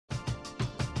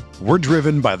We're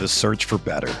driven by the search for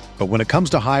better. But when it comes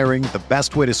to hiring, the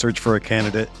best way to search for a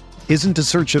candidate isn't to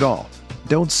search at all.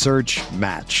 Don't search,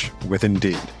 match with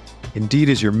Indeed. Indeed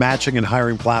is your matching and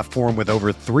hiring platform with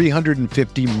over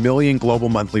 350 million global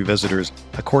monthly visitors,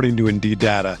 according to Indeed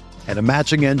data, and a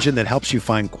matching engine that helps you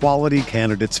find quality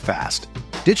candidates fast.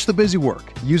 Ditch the busy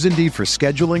work. Use Indeed for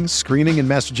scheduling, screening, and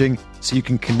messaging so you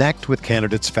can connect with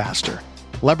candidates faster.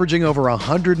 Leveraging over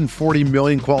 140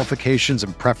 million qualifications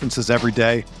and preferences every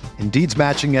day, Indeed's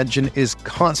matching engine is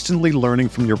constantly learning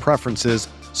from your preferences,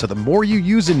 so the more you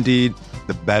use Indeed,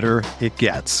 the better it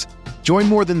gets. Join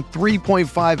more than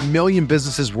 3.5 million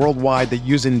businesses worldwide that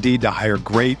use Indeed to hire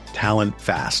great talent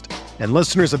fast. And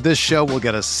listeners of this show will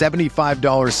get a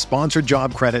 $75 sponsored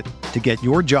job credit to get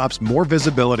your jobs more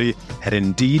visibility at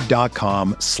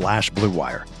Indeed.com/Blue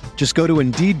Wire. Just go to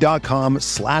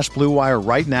Indeed.com/Blue Wire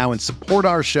right now and support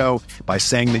our show by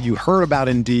saying that you heard about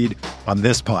Indeed on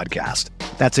this podcast.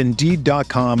 That's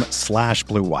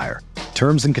Indeed.com/Blue Wire.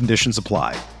 Terms and conditions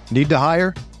apply. Need to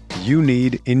hire? You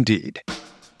need Indeed.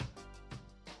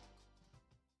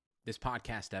 This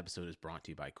podcast episode is brought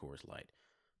to you by Coors Light.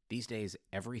 These days,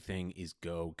 everything is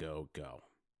go, go, go.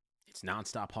 It's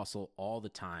nonstop hustle all the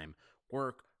time.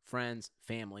 Work, friends,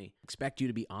 family, expect you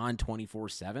to be on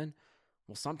 24/7.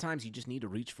 Well, sometimes you just need to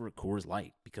reach for a Coors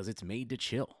Light because it's made to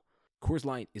chill. Coors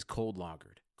Light is cold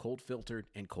lagered, cold filtered,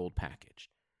 and cold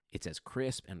packaged. It's as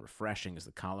crisp and refreshing as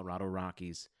the Colorado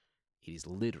Rockies. It is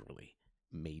literally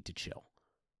made to chill.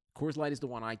 Coors Light is the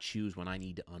one I choose when I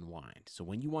need to unwind. So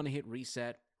when you want to hit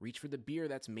reset, reach for the beer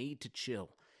that's made to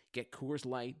chill. Get Coors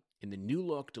Light in the new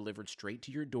look delivered straight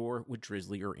to your door with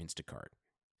Drizzly or Instacart.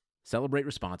 Celebrate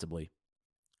responsibly.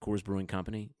 Coors Brewing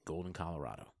Company, Golden,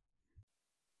 Colorado.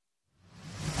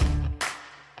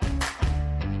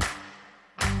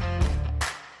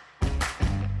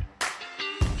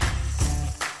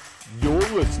 You're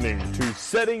listening to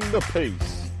Setting the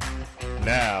Pace.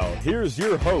 Now, here's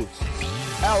your hosts,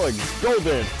 Alex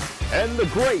Golden and the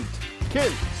great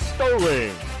Kent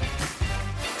Sterling.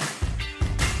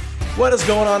 What is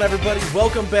going on, everybody?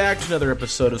 Welcome back to another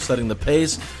episode of Setting the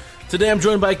Pace. Today I'm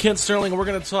joined by Kent Sterling, and we're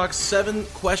going to talk 7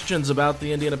 questions about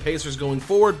the Indiana Pacers going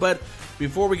forward. But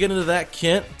before we get into that,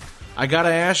 Kent, I got to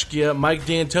ask you, Mike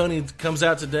D'Antoni comes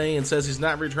out today and says he's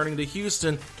not returning to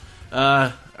Houston.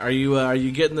 Are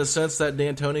you getting the sense that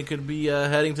D'Antoni could be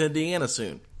heading to Indiana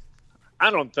soon?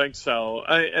 I don't think so.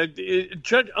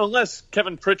 Unless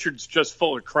Kevin Pritchard's just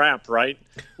full of crap, right?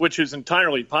 Which is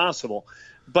entirely possible.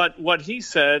 But what he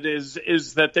said is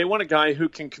that they want a guy who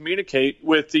can communicate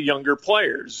with the younger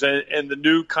players and the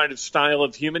new kind of style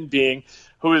of human being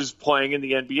who is playing in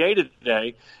the NBA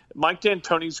today. Mike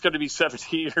D'Antoni's going to be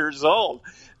 70 years old.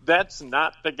 That's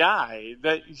not the guy.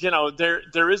 That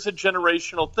there is a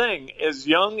generational thing. As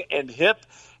young and hip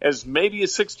as maybe a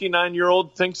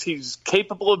 69-year-old thinks he's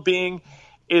capable of being,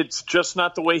 it's just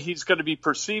not the way he's going to be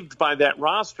perceived by that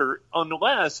roster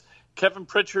unless Kevin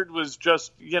Pritchard was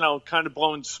just, kind of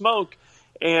blowing smoke.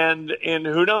 And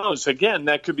who knows? Again,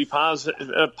 that could be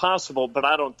possible, but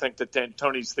I don't think that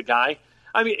D'Antoni's the guy.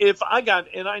 I mean,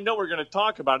 and I know we're going to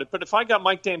talk about it, but if I got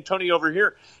Mike D'Antoni over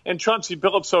here and Chauncey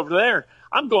Billups over there,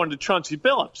 I'm going to Chauncey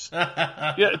Billups.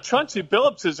 Yeah, Chauncey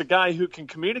Billups is a guy who can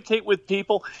communicate with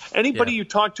people. Anybody you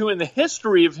talk to in the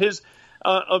history of his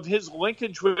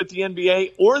linkage with the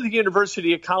NBA or the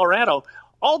University of Colorado,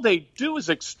 all they do is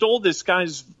extol this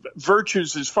guy's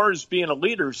virtues as far as being a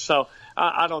leader. So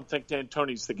I don't think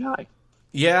D'Antoni's the guy.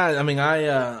 Yeah, I mean,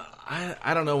 I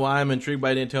don't know why I'm intrigued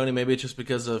by D'Antoni. Maybe it's just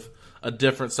because of a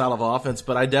different style of offense,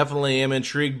 but I definitely am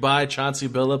intrigued by Chauncey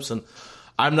Billups, and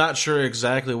I'm not sure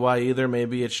exactly why either.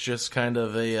 Maybe it's just kind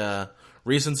of a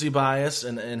recency bias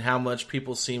and how much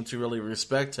people seem to really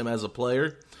respect him as a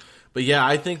player. But yeah,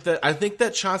 I think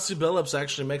that Chauncey Billups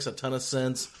actually makes a ton of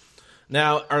sense.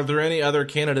 Now, are there any other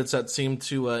candidates that seem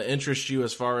to interest you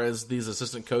as far as these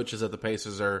assistant coaches that the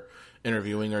Pacers are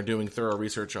interviewing or doing thorough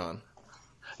research on?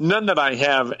 None that I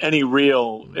have any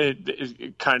real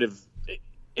kind of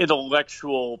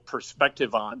intellectual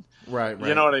perspective on. Right.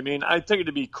 You know what I mean? I think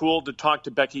it'd be cool to talk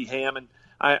to Becky Hammon.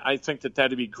 I think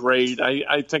that'd be great.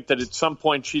 I think that at some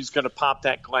point she's going to pop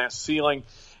that glass ceiling,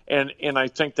 and I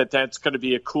think that's going to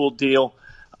be a cool deal.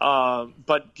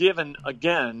 But given,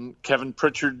 again, Kevin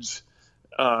Pritchard's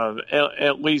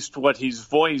at least what he's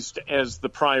voiced as the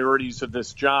priorities of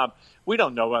this job, we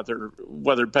don't know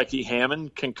whether Becky Hammon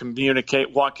can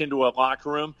walk into a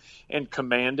locker room and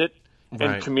command it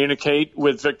and communicate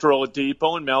with Victor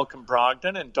Oladipo and Malcolm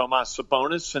Brogdon and Domas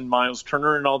Sabonis and Miles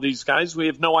Turner and all these guys. We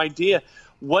have no idea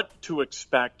what to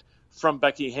expect from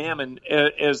Becky Hammon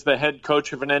as the head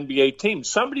coach of an NBA team.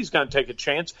 Somebody's going to take a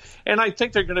chance, and I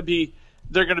think they're going to be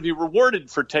they're going to be rewarded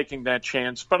for taking that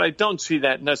chance. But I don't see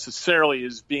that necessarily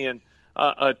as being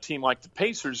a team like the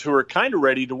Pacers, who are kind of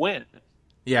ready to win.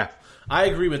 Yeah, I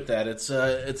agree with that. It's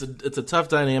a tough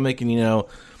dynamic, and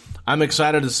I'm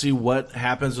excited to see what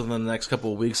happens within the next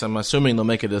couple of weeks. I'm assuming they'll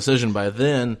make a decision by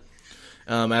then,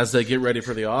 as they get ready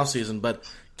for the offseason. But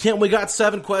Kent, we got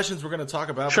 7 questions we're going to talk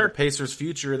about for the Pacers'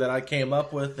 future that I came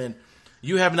up with, and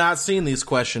you have not seen these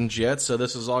questions yet, so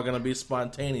this is all going to be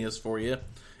spontaneous for you,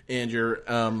 and your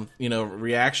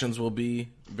reactions will be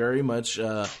very much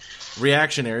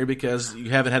reactionary because you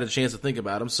haven't had a chance to think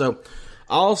about them. So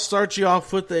I'll start you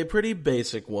off with a pretty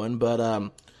basic one,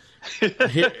 but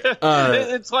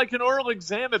it's like an oral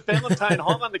exam at Valentine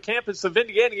Hall on the campus of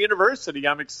Indiana University.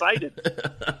 I'm excited.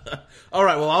 All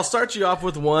right, well, I'll start you off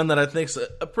with one that I think's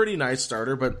a pretty nice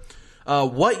starter, but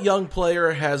what young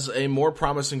player has a more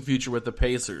promising future with the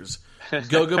Pacers?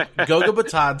 Goga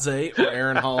Bitadze or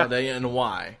Aaron Holiday, and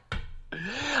why?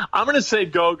 I'm going to say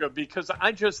Goga because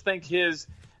I just think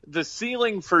the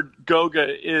ceiling for Goga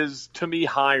is, to me,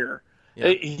 higher. Yeah.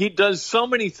 He does so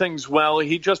many things well.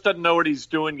 He just doesn't know what he's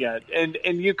doing yet. And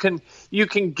you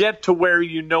can get to where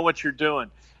you know what you're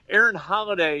doing. Aaron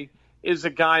Holiday is a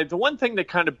guy. The one thing that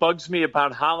kind of bugs me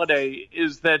about Holiday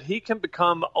is that he can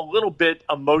become a little bit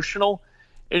emotional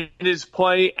in his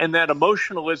play, and that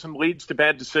emotionalism leads to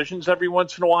bad decisions every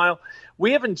once in a while.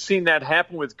 We haven't seen that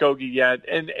happen with Goga yet,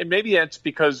 and maybe that's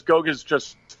because Goga's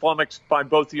just flummoxed by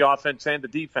both the offense and the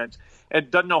defense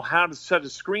and doesn't know how to set a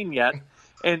screen yet.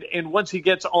 And once he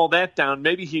gets all that down,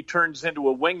 maybe he turns into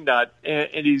a wingnut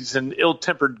and he's an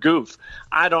ill-tempered goof.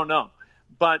 I don't know.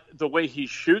 But the way he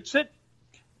shoots it,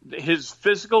 his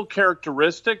physical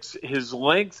characteristics, his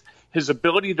length, his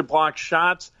ability to block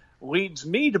shots leads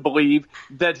me to believe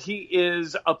that he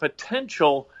is a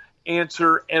potential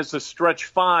answer as a stretch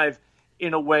 5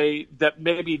 in a way that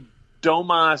maybe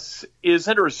Domas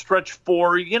isn't, or a stretch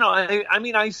 4.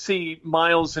 I see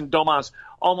Miles and Domas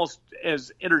almost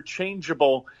as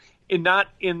interchangeable, not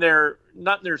in their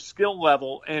skill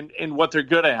level and what they're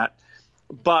good at.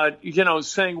 But,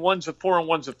 saying one's a 4 and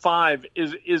one's a 5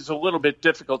 is a little bit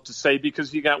difficult to say,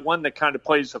 because you got one that kind of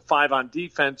plays a 5 on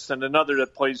defense and another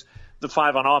that plays the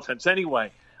 5 on offense.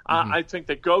 Anyway, I think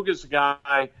that Goga's a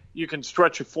guy you can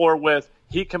stretch a floor with.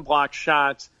 He can block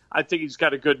shots. I think he's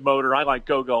got a good motor. I like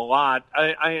Goga a lot.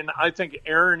 I think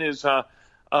Aaron is a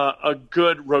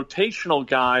good rotational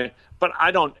guy, but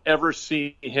I don't ever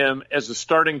see him as a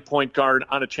starting point guard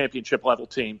on a championship level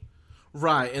team.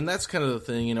 Right, and that's kind of the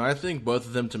thing. I think both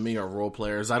of them to me are role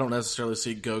players. I don't necessarily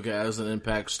see Goga as an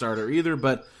impact starter either,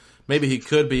 but maybe he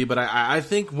could be. But I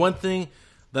think one thing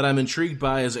that I'm intrigued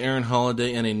by is Aaron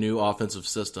Holiday in a new offensive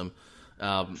system.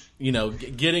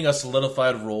 Getting a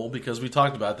solidified role, because we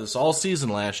talked about this all season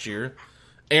last year.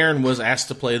 Aaron was asked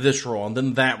to play this role, and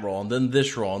then that role, and then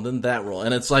this role, and then that role.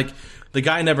 And it's like the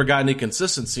guy never got any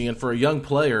consistency. And for a young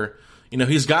player,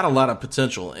 he's got a lot of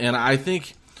potential. And I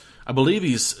believe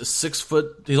he's 6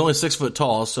 foot. He's only 6 foot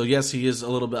tall, so yes, he is a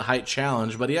little bit height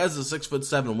challenged, but he has a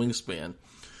 6'7" wingspan.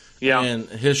 Yeah, and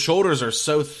his shoulders are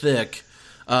so thick.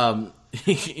 For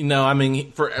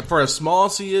as small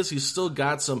as he is, he's still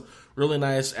got some really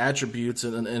nice attributes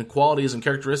and qualities and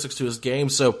characteristics to his game.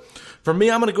 So for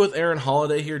me, I'm going to go with Aaron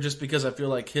Holiday here, just because I feel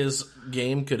like his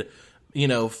game could,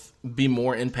 be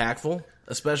more impactful,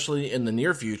 especially in the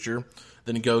near future,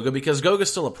 than Goga, because Goga's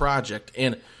still a project,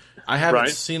 and I haven't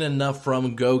seen enough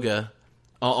from Goga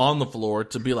on the floor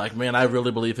to be like, man, I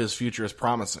really believe his future is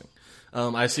promising.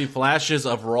 I see flashes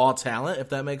of raw talent, if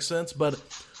that makes sense, but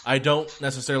I don't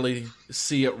necessarily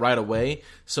see it right away.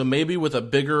 So maybe with a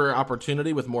bigger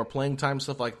opportunity, with more playing time,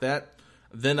 stuff like that,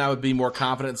 then I would be more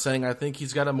confident saying I think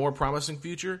he's got a more promising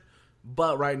future.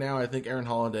 But right now, I think Aaron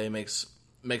Holiday makes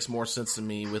more sense to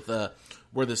me with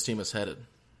where this team is headed.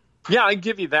 Yeah, I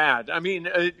give you that. I mean,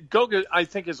 Goga, I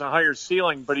think, is a higher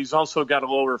ceiling, but he's also got a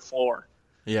lower floor.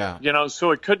 Yeah,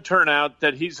 so it could turn out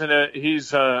that he's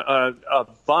a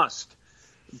bust.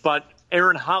 But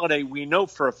Aaron Holiday, we know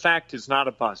for a fact, is not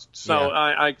a bust. So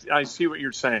yeah. I see what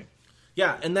you're saying.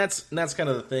 Yeah, and that's kind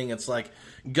of the thing. It's like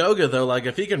Goga, though, like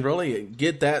if he can really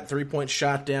get that 3-point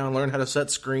shot down, learn how to set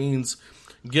screens,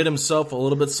 get himself a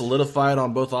little bit solidified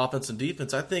on both offense and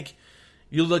defense, I think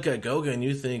you look at Goga and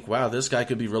you think, wow, this guy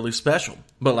could be really special.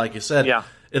 But like you said,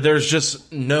 there's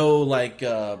just no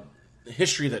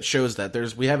history that shows that.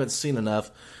 We haven't seen enough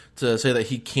to say that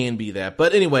he can be that.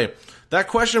 But anyway, that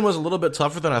question was a little bit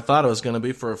tougher than I thought it was going to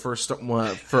be for a first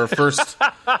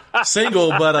single.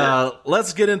 But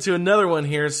let's get into another one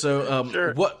here. So,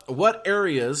 sure. What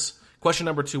areas? Question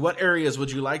number 2: what areas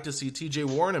would you like to see T.J.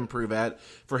 Warren improve at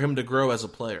for him to grow as a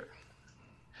player?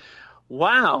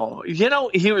 Wow.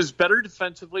 He was better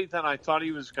defensively than I thought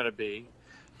he was going to be.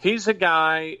 He's a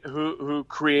guy who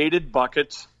created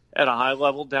buckets at a high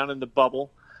level down in the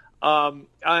bubble.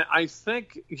 I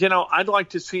think, I'd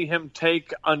like to see him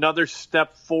take another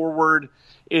step forward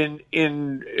in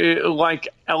like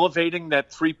elevating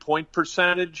that 3-point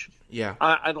percentage. Yeah.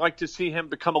 I'd like to see him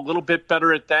become a little bit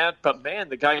better at that. But, man,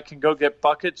 the guy can go get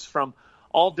buckets from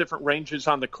all different ranges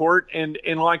on the court. And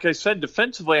like I said,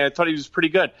 defensively, I thought he was pretty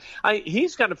good.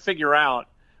 He's got to figure out,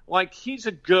 like, he's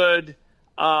a good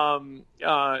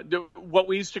what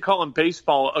we used to call in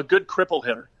baseball, a good cripple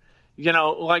hitter.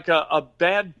 Like a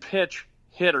bad pitch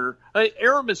hitter.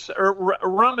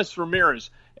 Ramos Ramirez,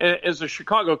 as a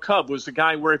Chicago Cub, was a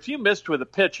guy where if you missed with a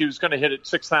pitch, he was going to hit it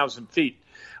 6,000 feet.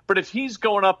 But if he's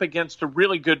going up against a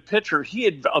really good pitcher, he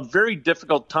had a very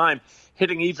difficult time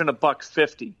hitting even a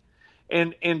 $150.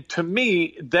 And to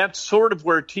me, that's sort of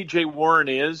where T.J. Warren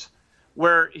is,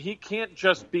 where he can't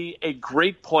just be a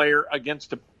great player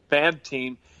against a bad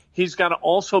team. He's got to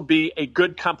also be a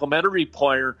good complementary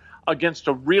player against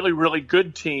a really, really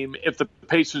good team if the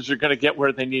Pacers are going to get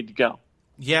where they need to go.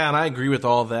 Yeah, and I agree with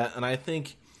all that. And I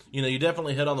think, you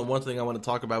definitely hit on the one thing I want to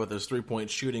talk about with his three-point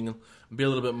shooting. Be a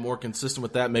little bit more consistent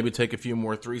with that. Maybe take a few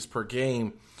more threes per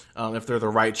game if they're the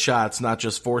right shots, not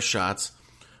just forced shots.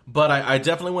 But I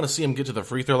definitely want to see him get to the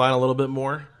free throw line a little bit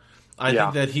more. I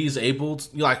think that he's able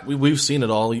to, like we've seen it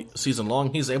all season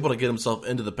long, he's able to get himself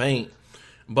into the paint.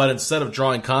 But instead of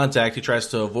drawing contact, he tries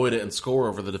to avoid it and score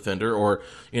over the defender, or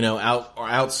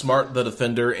outsmart the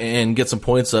defender and get some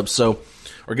points up,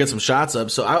 or get some shots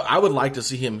up. So I would like to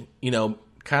see him,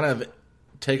 kind of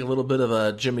take a little bit of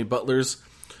a Jimmy Butler's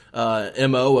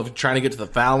MO of trying to get to the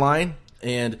foul line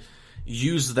and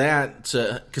use that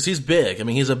to, because he's big. I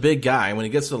mean, he's a big guy. When he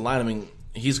gets to the line, I mean,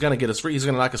 he's going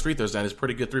to knock his free throws down. He's a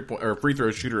pretty good free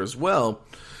throw shooter as well.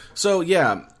 So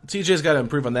yeah, TJ's got to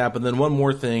improve on that. But then one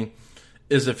more thing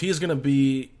is, if he's going to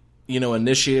be,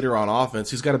 initiator on offense,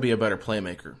 he's got to be a better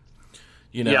playmaker.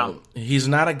 He's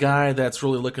not a guy that's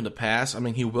really looking to pass. I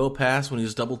mean, he will pass when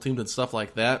he's double teamed and stuff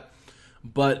like that.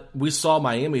 But we saw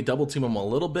Miami double team him a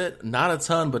little bit, not a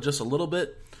ton, but just a little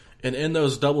bit. And in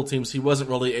those double teams, he wasn't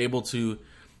really able to,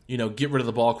 get rid of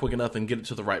the ball quick enough and get it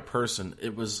to the right person.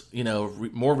 It was,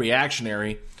 more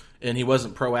reactionary, and he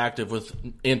wasn't proactive with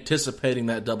anticipating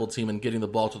that double team and getting the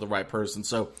ball to the right person.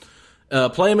 So,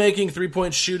 playmaking,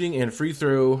 3-point shooting, and free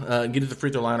throw, getting to the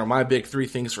free throw line are my big three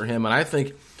things for him. And I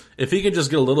think if he could just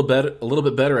get a little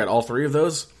bit better at all three of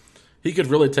those, he could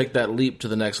really take that leap to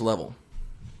the next level.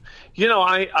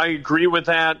 I agree with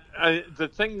that. The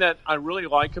thing that I really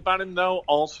like about him, though,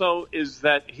 also is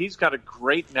that he's got a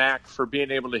great knack for being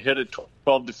able to hit a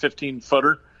 12 to 15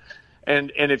 footer.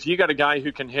 And if you got a guy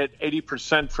who can hit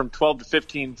 80% from 12 to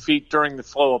 15 feet during the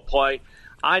flow of play,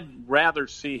 I'd rather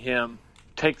see him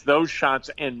take those shots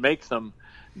and make them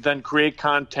than create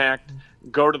contact,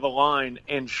 go to the line,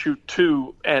 and shoot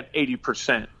two at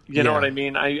 80%. You know what I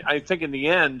mean? I think in the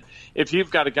end, if you've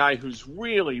got a guy who's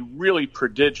really, really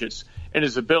prodigious in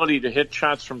his ability to hit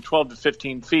shots from 12 to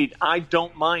 15 feet, I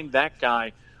don't mind that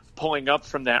guy pulling up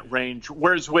from that range.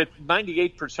 Whereas with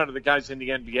 98% of the guys in the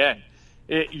NBA,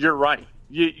 you're right.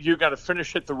 You got to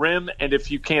finish at the rim, and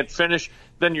if you can't finish,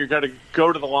 then you're going to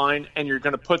go to the line and you're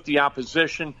going to put the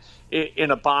opposition in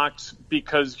a box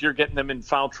because you're getting them in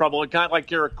foul trouble. A guy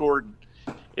like Eric Gordon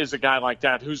is a guy like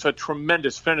that who's a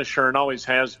tremendous finisher and always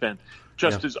has been.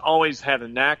 Has always had a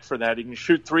knack for that. He can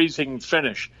shoot threes, he can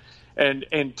finish. And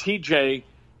TJ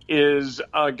is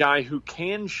a guy who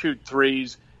can shoot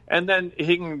threes, and then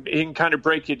he can kind of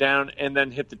break you down and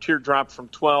then hit the teardrop from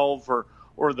 12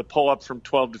 or the pull up from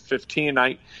 12 to 15.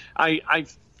 I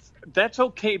that's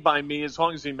okay by me as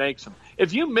long as he makes them.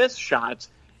 If you miss shots,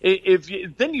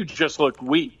 then you just look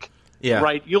weak. Yeah.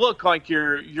 Right. You look like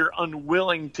you're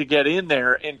unwilling to get in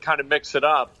there and kind of mix it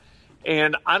up.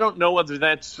 And I don't know whether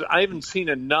I haven't seen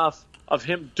enough of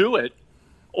him do it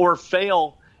or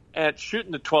fail at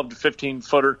shooting the 12 to 15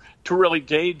 footer to really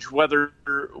gauge whether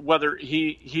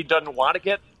he doesn't want to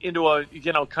get into a,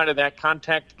 kind of that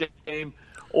contact game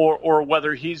or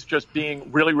whether he's just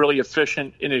being really, really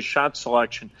efficient in his shot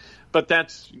selection. But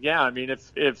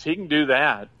if he can do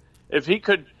that, if he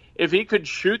could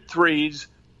shoot threes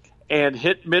and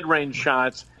hit mid-range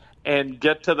shots and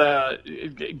get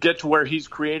to where he's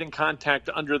creating contact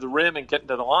under the rim and getting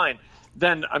to the line,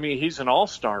 then, he's an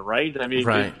all-star, right?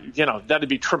 Right. That'd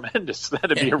be tremendous.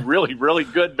 That'd be a really, really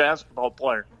good basketball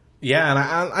player. Yeah,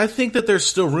 and I think that there's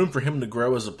still room for him to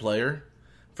grow as a player,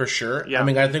 for sure. Yeah.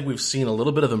 I think we've seen a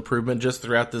little bit of improvement just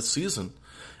throughout this season.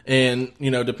 And,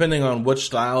 depending on which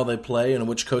style they play and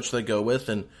which coach they go with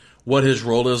and what his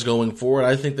role is going forward,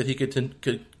 I think that he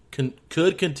could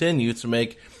could continue to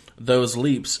make those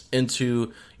leaps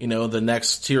into the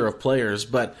next tier of players.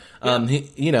 But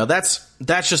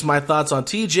that's just my thoughts on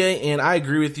TJ, and I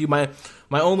agree with you. My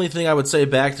only thing I would say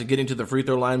back to getting to the free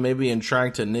throw line maybe and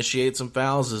trying to initiate some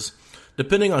fouls is,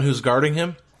 depending on who's guarding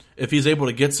him, if he's able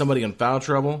to get somebody in foul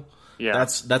trouble,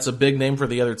 that's a big name for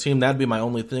the other team. That'd be my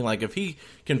only thing. Like, if he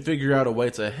can figure out a way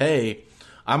to, hey,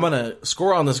 I'm going to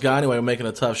score on this guy anyway, I'm making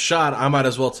a tough shot, I might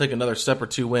as well take another step or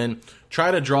two in,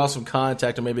 try to draw some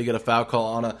contact and maybe get a foul call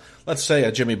on let's say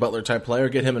a Jimmy Butler type player,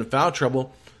 get him in foul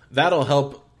trouble. That'll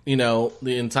help, the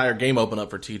entire game open up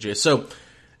for TJ. So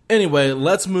anyway,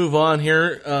 let's move on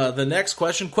here. The next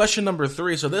question number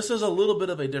 3. So this is a little bit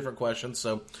of a different question.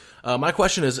 So my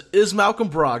question is Malcolm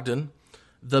Brogdon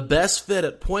the best fit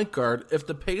at point guard if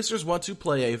the Pacers want to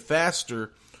play a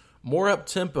faster, more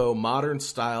up-tempo, modern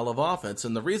style of offense?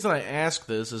 And the reason I ask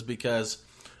this is because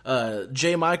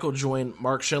J. Michael joined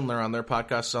Mark Schindler on their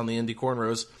podcast, on the Indy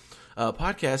Cornrows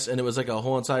podcast, and it was like a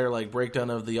whole entire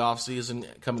breakdown of the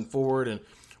offseason coming forward and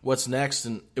what's next.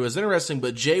 And it was interesting,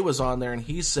 but Jay was on there, and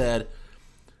he said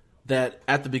that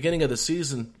at the beginning of the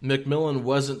season, McMillan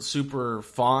wasn't super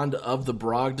fond of the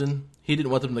Brogdon. He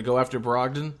didn't want them to go after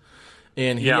Brogdon.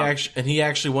 And he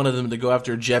actually wanted them to go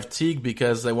after Jeff Teague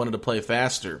because they wanted to play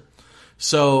faster.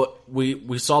 So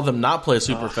we saw them not play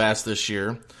super fast this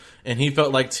year, and he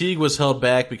felt like Teague was held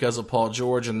back because of Paul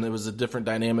George, and there was a different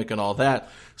dynamic and all that.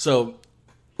 So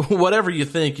whatever you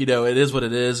think, it is what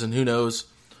it is, and who knows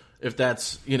if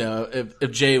that's,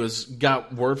 if Jay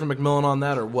got word from McMillan on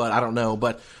that or what, I don't know.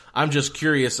 But I'm just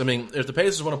curious. I mean, if the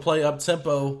Pacers want to play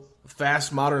up-tempo,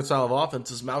 fast, modern style of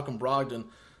offense, is Malcolm Brogdon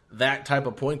that type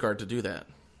of point guard to do that?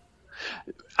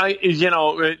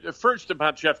 First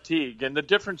about Jeff Teague, and the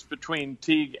difference between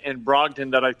Teague and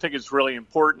Brogdon that I think is really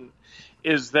important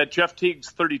is that Jeff Teague's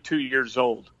 32 years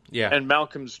old, and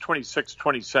Malcolm's 26,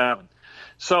 27.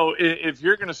 So if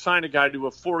you're going to sign a guy to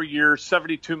a 4-year,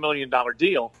 $72 million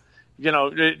deal,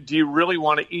 do you really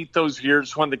want to eat those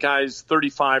years when the guy's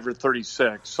 35 or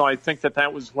 36? So I think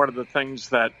that was one of the things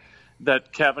that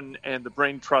Kevin and the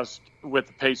Brain Trust with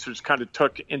the Pacers kind of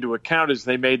took into account as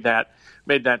they made that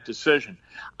decision.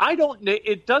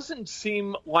 It doesn't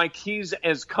seem like he's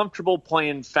as comfortable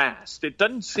playing fast. It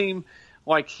doesn't seem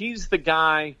like he's the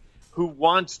guy who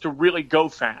wants to really go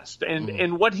fast.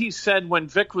 And what he said when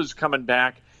Vic was coming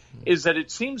back is that it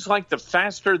seems like the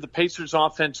faster the Pacers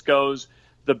offense goes,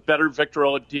 the better Victor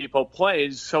Oladipo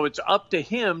plays. So it's up to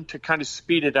him to kind of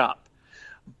speed it up.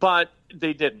 But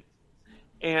they didn't.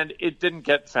 And it didn't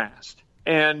get fast.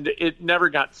 And it never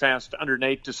got fast under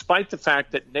Nate, despite the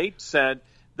fact that Nate said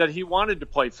that he wanted to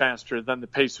play faster than the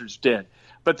Pacers did.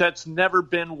 But that's never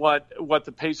been what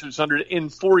the Pacers in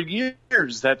 4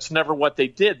 years, that's never what they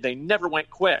did. They never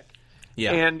went quick.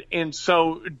 Yeah. And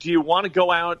so do you want to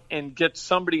go out and get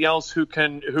somebody else who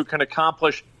can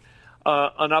accomplish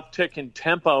an uptick in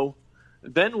tempo?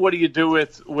 Then what do you do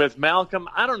with Malcolm?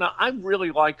 I don't know. I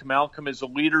really like Malcolm as a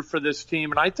leader for this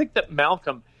team, and I think that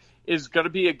Malcolm is going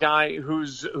to be a guy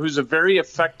who's a very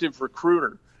effective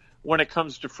recruiter when it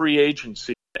comes to free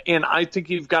agency. And I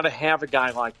think you've got to have a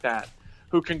guy like that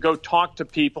who can go talk to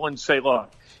people and say,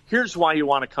 look, here's why you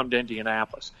want to come to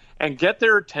Indianapolis, and get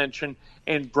their attention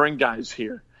and bring guys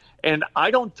here. And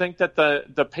I don't think that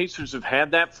the Pacers have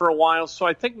had that for a while. So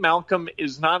I think Malcolm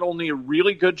is not only a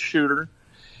really good shooter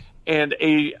and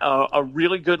a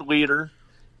really good leader,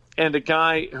 and a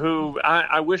guy who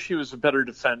I wish he was a better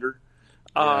defender.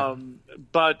 Yeah.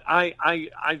 But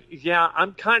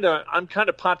I'm kind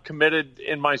of pot committed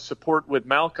in my support with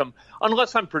Malcolm,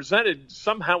 unless I'm presented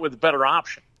somehow with a better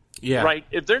option. Yeah. Right.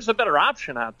 If there's a better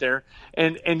option out there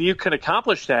and you can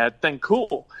accomplish that, then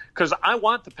cool. Because I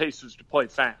want the Pacers to play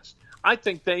fast. I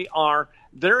think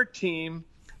they're a team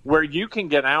where you can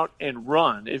get out and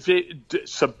run.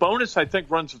 Sabonis, I think,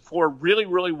 runs the floor really,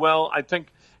 really well. I think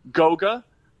Goga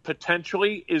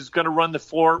potentially is going to run the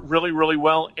floor really, really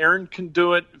well. Aaron can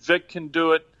do it. Vic can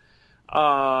do it.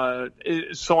 And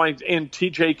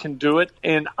TJ can do it.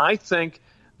 And I think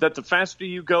that the faster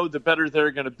you go, the better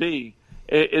they're going to be.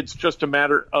 It's just a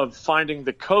matter of finding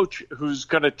the coach who's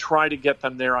going to try to get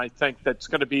them there. I think that's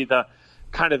going to be the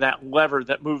kind of that lever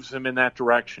that moves them in that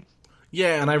direction.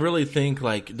 Yeah, and I really think,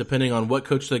 depending on what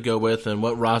coach they go with and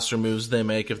what roster moves they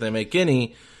make, if they make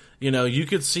any, you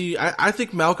could see, I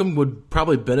think Malcolm would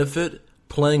probably benefit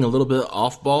playing a little bit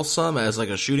off-ball some as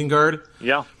a shooting guard.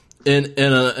 Yeah. In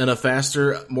a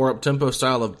faster, more up-tempo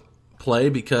style of play,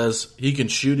 because he can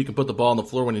shoot, he can put the ball on the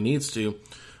floor when he needs to.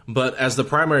 But as the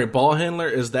primary ball handler,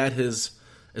 is that his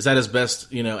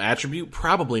best, attribute?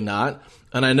 Probably not.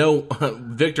 And I know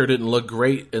Victor didn't look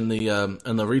great in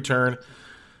the return.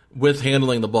 with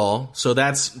handling the ball. So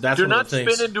that's Do one not of the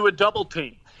things. spin into a double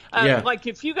team. Yeah. Like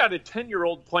if you got a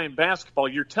 10-year-old playing basketball,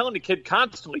 you're telling the kid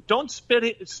constantly, don't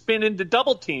spin into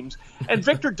double teams. And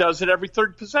Victor does it every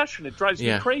third possession. It drives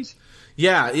me crazy.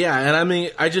 Yeah. And I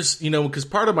mean, I just, because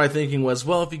part of my thinking was,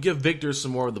 well, if you give Victor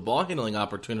some more of the ball handling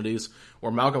opportunities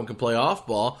where Malcolm can play off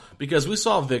ball, because we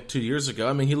saw Vic 2 years ago.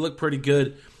 I mean, he looked pretty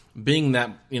good being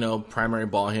that, primary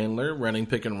ball handler, running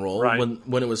pick and roll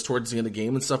when it was towards the end of the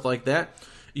game and stuff like that.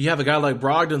 You have a guy like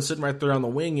Brogdon sitting right there on the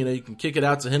wing, you can kick it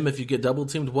out to him if you get double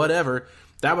teamed, whatever.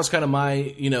 That was kind of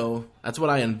my, that's what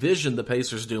I envisioned the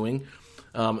Pacers doing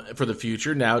for the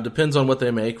future. Now, it depends on what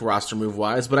they make roster move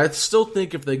wise, but I still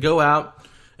think if they go out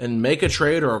and make a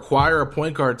trade or acquire a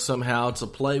point guard somehow to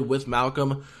play with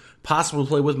Malcolm, possibly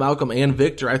play with Malcolm and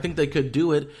Victor, I think they could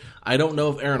do it. I don't know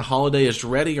if Aaron Holiday is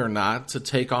ready or not to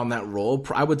take on that role.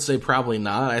 I would say probably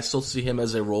not. I still see him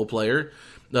as a role player.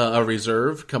 A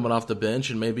reserve coming off the bench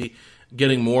and maybe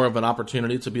getting more of an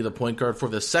opportunity to be the point guard for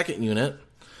the second unit.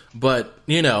 But,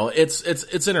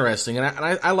 it's interesting. And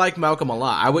I like Malcolm a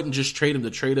lot. I wouldn't just trade him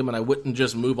to trade him, and I wouldn't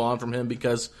just move on from him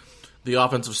because the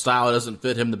offensive style doesn't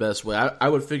fit him the best way. I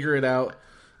would figure it out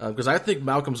because I think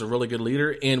Malcolm's a really good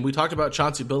leader. And we talked about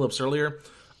Chauncey Billups earlier.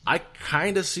 I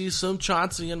kind of see some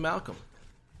Chauncey in Malcolm.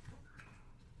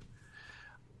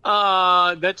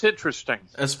 That's interesting.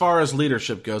 As far as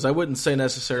leadership goes, I wouldn't say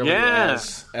necessarily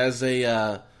as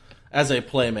a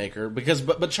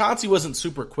playmaker but Chauncey wasn't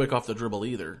super quick off the dribble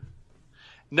either.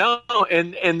 No,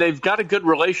 and they've got a good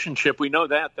relationship. We know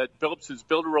that Billups has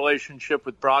built a relationship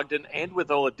with Brogdon and with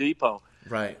Oladipo.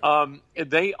 Right.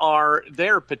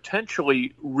 They're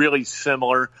potentially really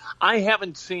similar. I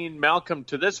haven't seen Malcolm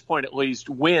to this point at least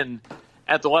win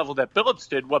at the level that Billups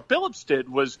did. What Billups did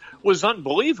was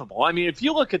unbelievable. I mean, if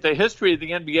you look at the history of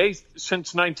the NBA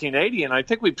since 1980, and I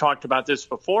think we've talked about this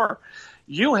before,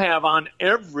 you have on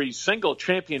every single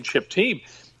championship team,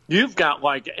 you've got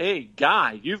like a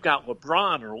guy. You've got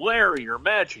LeBron or Larry or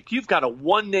Magic. You've got a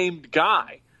one-named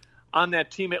guy on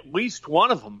that team, at least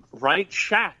one of them, right?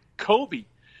 Shaq, Kobe,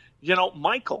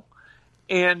 Michael.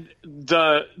 And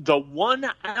the one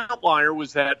outlier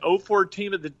was that 04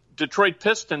 team of the Detroit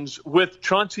Pistons with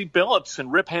Chauncey Billups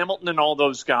and Rip Hamilton and all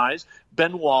those guys,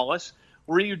 Ben Wallace,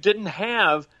 where you didn't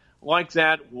have like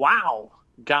that wow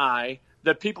guy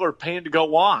that people are paying to go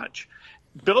watch.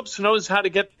 Billups knows how to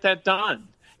get that done.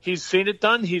 He's seen it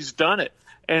done. He's done it.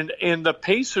 And the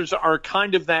Pacers are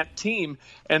kind of that team,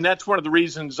 and that's one of the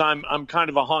reasons I'm kind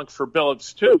of a honk for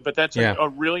Billups too. But that's a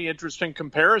really interesting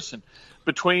comparison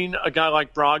between a guy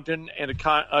like Brogdon and a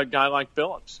guy like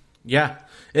Billups. Yeah,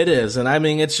 it is. And I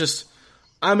mean, it's just,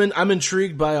 I'm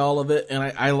intrigued by all of it, and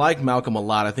I like Malcolm a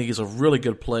lot. I think he's a really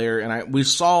good player, and we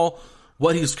saw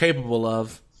what he's capable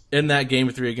of in that Game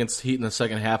 3 against the Heat in the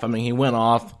second half. I mean, he went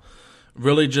off,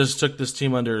 really just took this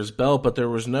team under his belt, but there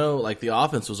was the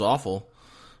offense was awful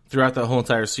throughout the whole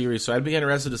entire series. So I'd be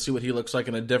interested to see what he looks like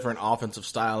in a different offensive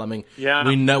style. I mean,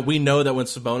 we know that when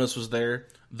Sabonis was there,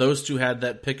 those two had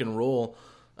that pick and roll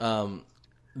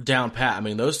down pat. I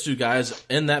mean, those two guys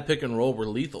in that pick and roll were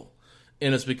lethal.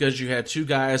 And it's because you had two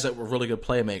guys that were really good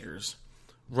playmakers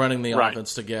running the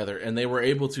offense together. And they were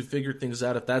able to figure things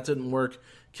out. If that didn't work,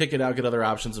 kick it out, get other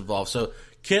options involved. So,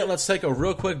 Kent, let's take a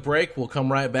real quick break. We'll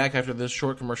come right back after this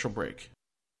short commercial break.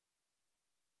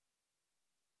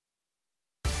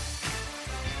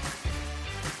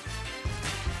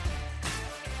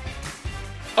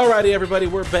 Alrighty, everybody,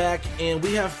 we're back, and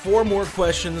we have 4 more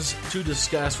questions to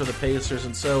discuss for the Pacers.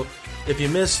 And so, if you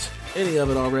missed any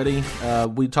of it already,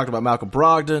 we talked about Malcolm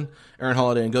Brogdon, Aaron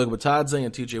Holiday, and Goga Bitadze,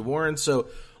 and T.J. Warren. So,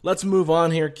 let's move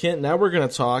on here, Kent. Now we're going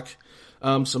to talk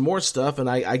some more stuff, and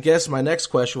I guess my next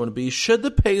question would be, should the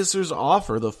Pacers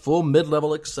offer the full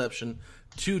mid-level exception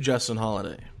to Justin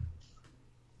Holiday?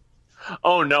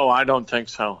 Oh, no, I don't think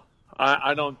so.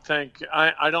 I don't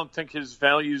think his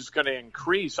value is going to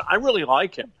increase. I really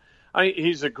like him.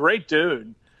 He's a great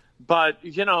dude. But,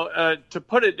 to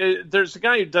put it, there's a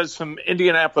guy who does some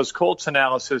Indianapolis Colts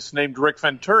analysis named Rick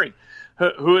Venturi,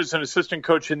 who is an assistant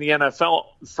coach in the NFL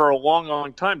for a long,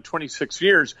 long time, 26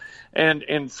 years,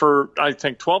 and for, I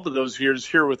think, 12 of those years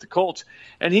here with the Colts.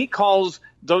 And he calls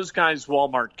those guys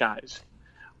Walmart guys,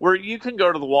 where you can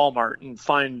go to the Walmart and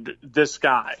find this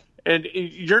guy. And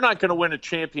you're not going to win a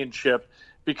championship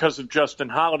because of Justin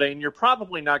Holiday, and you're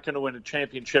probably not going to win a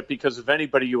championship because of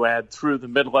anybody you add through the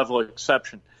mid-level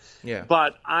exception. Yeah.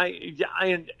 But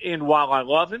and while I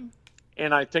love him,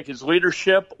 and I think his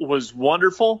leadership was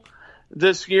wonderful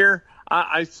this year,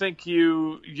 I think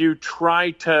you try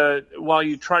to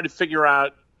figure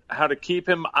out how to keep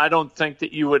him, I don't think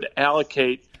that you would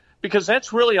allocate, because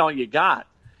that's really all you got.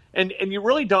 And you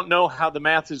really don't know how the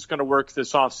math is going to work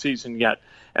this offseason yet.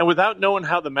 And without knowing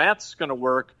how the math is going to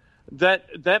work,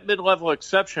 that mid-level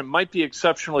exception might be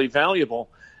exceptionally valuable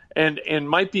and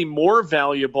might be more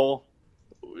valuable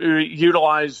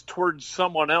utilized towards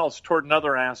someone else, toward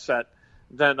another asset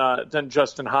than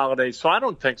Justin Holiday. So I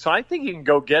don't think so. I think you can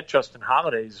go get Justin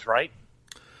Holiday's, right?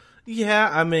 Yeah,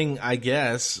 I mean, I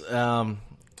guess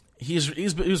he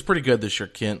was pretty good this year,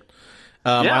 Kent.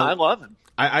 I love him.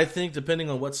 I think depending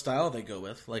on what style they go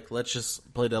with, like let's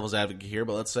just play devil's advocate here,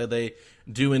 but let's say they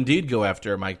do indeed go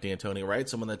after Mike D'Antoni, right?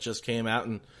 Someone that just came out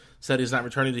and said he's not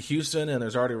returning to Houston, and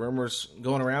there's already rumors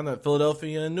going around that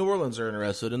Philadelphia and New Orleans are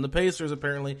interested, and the Pacers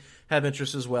apparently have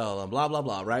interest as well, and blah, blah,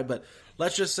 blah, right? But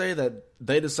let's just say that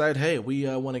they decide, hey, we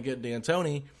want to get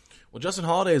D'Antoni. Well, Justin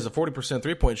Holiday is a 40%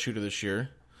 three-point shooter this year,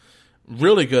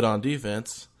 really good on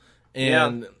defense,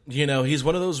 and, he's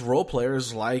one of those role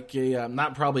players like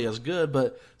not probably as good,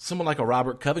 but someone like a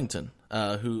Robert Covington,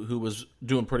 who was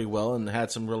doing pretty well and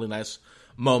had some really nice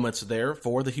moments there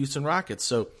for the Houston Rockets.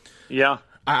 So, yeah.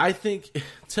 I think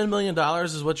 $10 million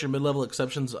is what your mid-level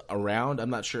exception's around.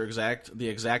 I'm not sure the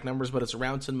exact numbers, but it's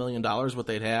around $10 million what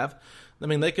they'd have. I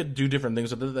mean, they could do different things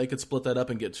with it. They could split that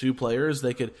up and get two players.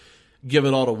 They could give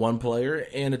it all to one player.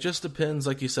 And it just depends,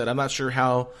 like you said. I'm not sure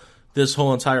how this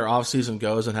whole entire offseason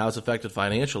goes and how it's affected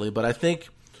financially. But I think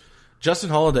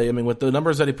Justin Holiday, I mean, with the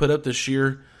numbers that he put up this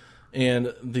year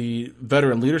and the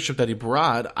veteran leadership that he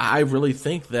brought, I really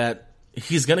think that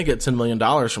he's going to get $10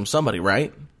 million from somebody,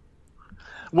 right?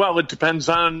 Well, it depends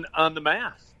on the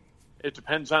math. It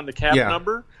depends on the cap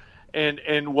number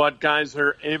and what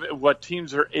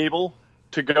teams are able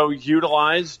to go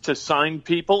utilize to sign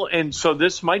people. And so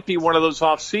this might be one of those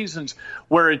off seasons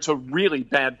where it's a really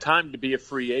bad time to be a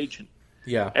free agent.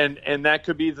 Yeah. And that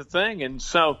could be the thing. And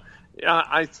so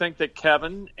I think that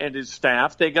Kevin and his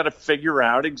staff, they got to figure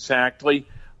out exactly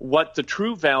what the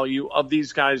true value of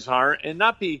these guys are and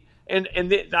not be,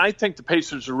 I think the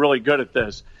Pacers are really good at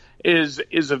this. Is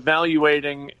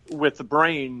evaluating with the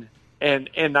brain and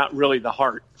not really the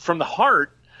heart. From the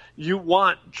heart, you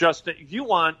want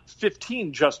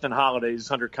 15 Justin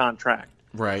Holidays under contract.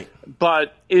 Right.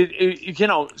 But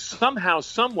somehow,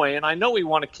 some way, and I know we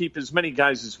want to keep as many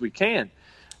guys as we can,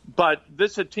 but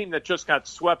this is a team that just got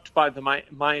swept by the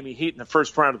Miami Heat in the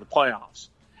first round of the playoffs,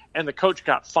 and the coach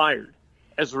got fired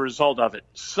as a result of it.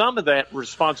 Some of that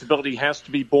responsibility has to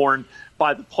be borne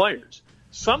by the players.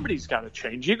 Somebody's got to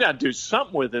change. You got to do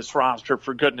something with this roster,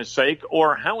 for goodness sake,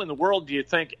 or how in the world do you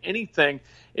think anything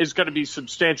is going to be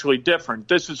substantially different?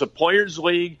 This is a players'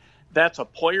 league. That's a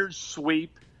players'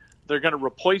 sweep. They're going to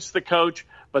replace the coach,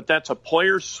 but that's a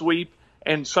players' sweep,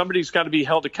 and somebody's got to be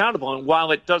held accountable. And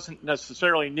while it doesn't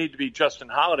necessarily need to be Justin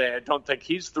Holiday, I don't think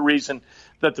he's the reason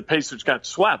that the Pacers got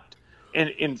swept. And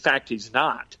in fact, he's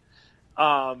not.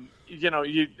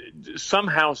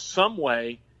 Somehow, some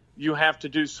way, you have to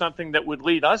do something that would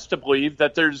lead us to believe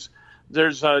that there's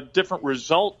a different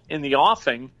result in the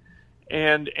offing,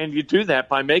 and you do that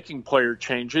by making player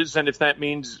changes. And if that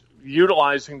means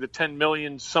utilizing the $10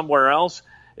 million somewhere else,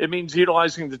 it means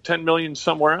utilizing the $10 million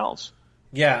somewhere else.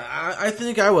 Yeah, I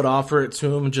think I would offer it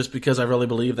to him just because I really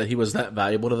believe that he was that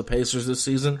valuable to the Pacers this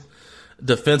season.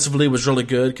 Defensively was really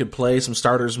good, could play some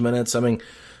starters minutes. I mean,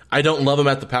 I don't love him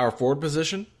at the power forward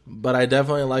position, but I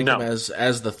definitely like him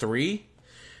as the three.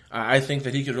 I think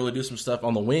that he could really do some stuff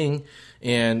on the wing.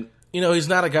 And, he's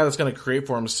not a guy that's going to create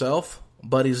for himself,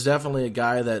 but he's definitely a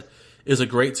guy that is a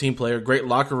great team player, great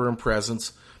locker room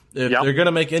presence. If they're going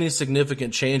to make any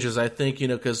significant changes, I think,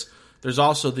 because there's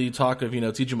also the talk of,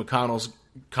 T.J. McConnell's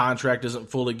contract isn't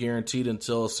fully guaranteed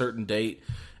until a certain date.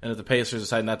 And if the Pacers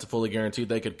decide not to fully guarantee,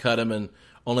 they could cut him and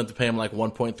only have to pay him like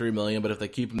 $1.3 million. But if they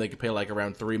keep him, they could pay like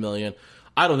around $3 million.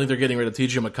 I don't think they're getting rid of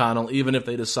T.J. McConnell, even if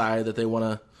they decide that they want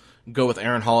to go with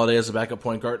Aaron Holiday as a backup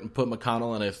point guard and put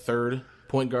McConnell in a third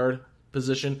point guard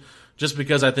position, just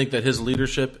because I think that his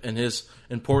leadership and his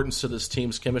importance to this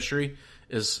team's chemistry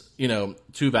is,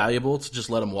 too valuable to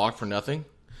just let him walk for nothing.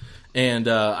 And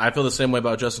I feel the same way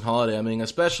about Justin Holiday. I mean,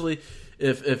 especially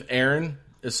if Aaron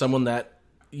is someone that,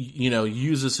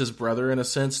 uses his brother in a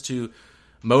sense to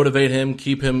motivate him,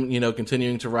 keep him,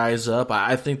 continuing to rise up.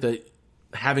 I think that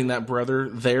having that brother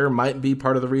there might be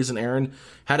part of the reason Aaron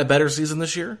had a better season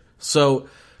this year. So,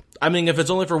 I mean, if it's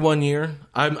only for 1 year,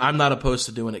 I'm not opposed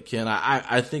to doing it, Ken.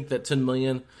 I think that $10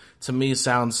 million to me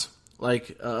sounds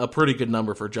like a pretty good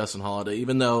number for Justin Holiday,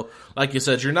 even though, like you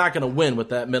said, you're not going to win with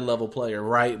that mid-level player,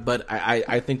 right? But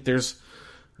I think there's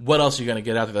what else are you going to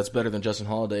get out there that's better than Justin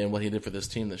Holiday and what he did for this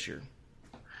team this year?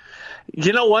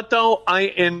 You know what, though?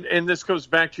 And this goes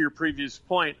back to your previous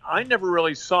point. I never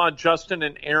really saw Justin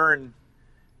and Aaron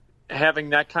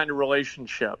having that kind of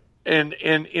relationship. And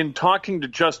in talking to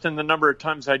Justin the number of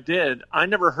times I did, I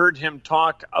never heard him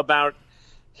talk about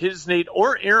his need,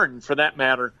 or Aaron for that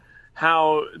matter,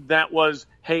 how that was,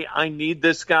 hey, I need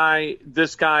this guy.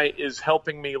 This guy is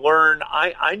helping me learn.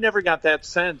 I never got that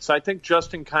sense. I think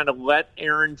Justin kind of let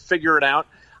Aaron figure it out.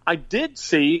 I did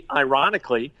see,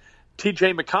 ironically,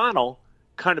 TJ McConnell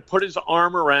kind of put his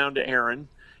arm around Aaron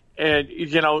and,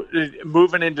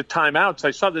 moving into timeouts.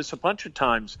 I saw this a bunch of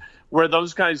times where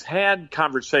those guys had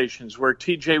conversations where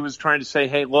TJ was trying to say,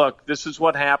 hey, look, this is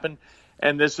what happened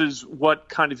and this is what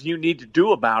kind of you need to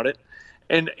do about it.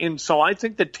 And so I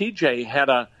think that TJ had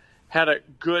a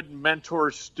good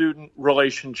mentor-student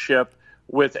relationship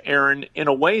with Aaron in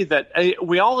a way that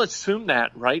we all assume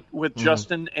that, right, with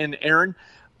Justin and Aaron.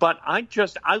 But I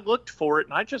looked for it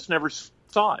and I just never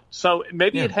saw it. So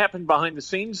maybe it happened behind the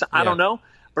scenes. I don't know,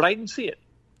 but I didn't see it.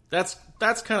 That's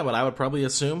kind of what I would probably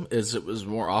assume, is it was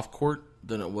more off court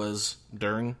than it was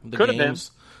during the Could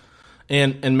games.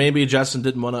 And maybe Justin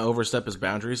didn't want to overstep his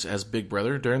boundaries as big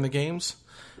brother during the games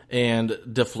and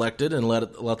deflected and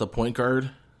let the point guard,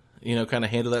 kind of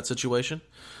handle that situation.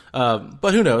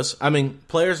 But who knows? I mean,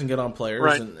 players can get on players,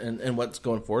 right, and what's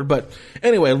going forward. But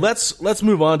anyway, let's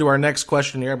move on to our next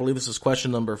question here. I believe this is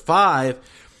question number 5.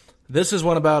 This is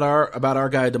one about our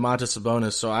guy Domantas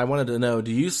Sabonis. So I wanted to know,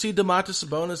 do you see Domantas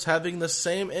Sabonis having the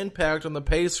same impact on the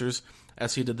Pacers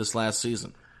as he did this last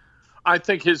season? I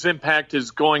think his impact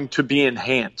is going to be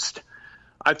enhanced.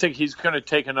 I think he's going to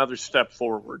take another step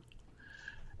forward.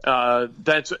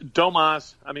 That's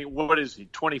Domas. I mean, what is he?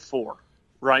 24,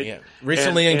 right? Yeah.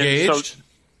 Recently engaged. So,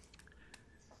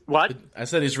 what? I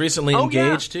said he's recently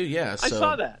engaged too. Yeah. So. I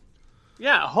saw that.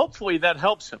 Yeah. Hopefully that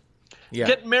helps him. Yeah.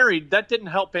 Getting married, that didn't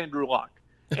help Andrew Luck.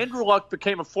 Andrew Luck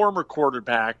became a former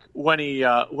quarterback when he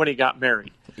got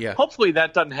married. Yeah. Hopefully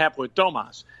that doesn't happen with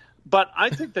Domas. But I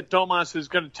think that Domas is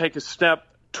going to take a step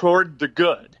toward the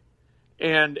good.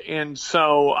 And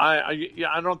so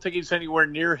I don't think he's anywhere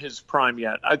near his prime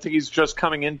yet. I think he's just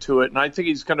coming into it, and I think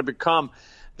he's going to become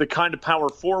the kind of power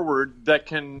forward that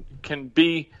can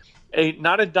be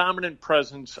not a dominant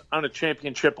presence on a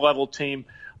championship level team,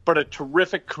 but a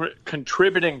terrific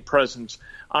contributing presence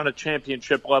on a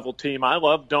championship level team. I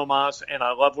love Domas, and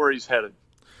I love where he's headed.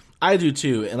 I do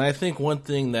too, and I think one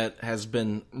thing that has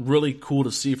been really cool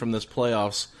to see from this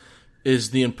playoffs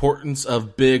is the importance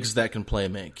of bigs that can play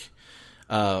make.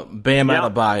 Bam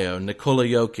Adebayo, Nikola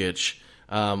Jokic.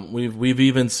 We've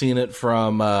even seen it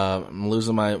from I'm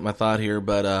losing my thought here,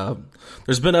 but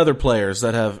there's been other players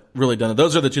that have really done it.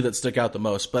 Those are the two that stick out the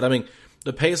most. But I mean,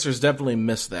 the Pacers definitely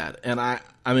missed that, and I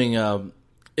mean,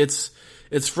 it's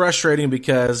frustrating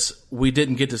because we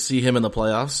didn't get to see him in the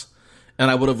playoffs. And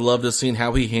I would have loved to have seen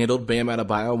how he handled Bam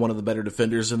Adebayo, one of the better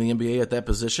defenders in the NBA at that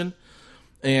position.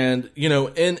 And,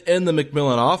 in the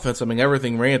McMillan offense, I mean,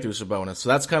 everything ran through Sabonis. So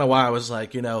that's kind of why I was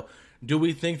like, do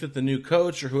we think that the new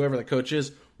coach or whoever the coach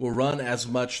is will run as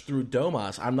much through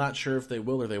Domas? I'm not sure if they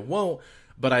will or they won't.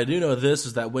 But I do know this,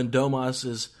 is that when Domas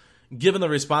is given the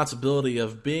responsibility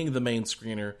of being the main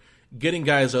screener, getting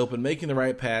guys open, making the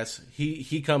right pass,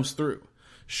 he comes through.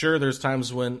 Sure, there's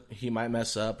times when he might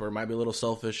mess up or might be a little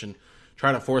selfish and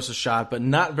try to force a shot, but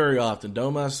not very often.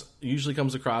 Domas usually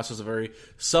comes across as a very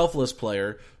selfless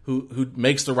player who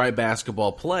makes the right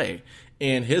basketball play.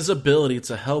 And his ability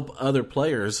to help other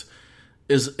players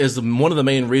is one of the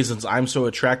main reasons I'm so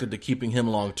attracted to keeping him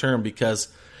long term, because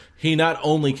he not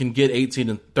only can get 18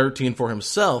 and 13 for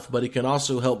himself, but he can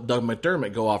also help Doug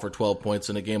McDermott go off for 12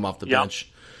 points in a game off the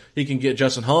bench. He can get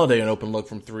Justin Holiday an open look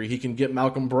from 3. He can get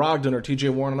Malcolm Brogdon or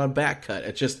TJ Warren on a back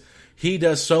cut. He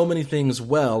does so many things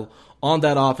well on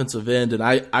that offensive end, and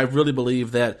I really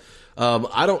believe that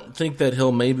I don't think that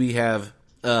he'll maybe have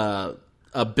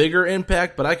a bigger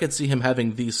impact, but I could see him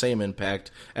having the same impact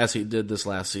as he did this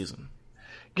last season.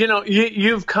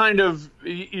 You've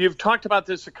talked about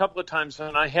this a couple of times,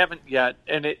 and I haven't yet,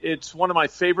 and it's one of my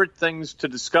favorite things to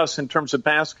discuss in terms of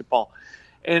basketball,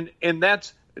 and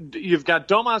that's, you've got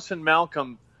Domas and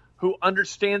Malcolm who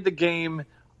understand the game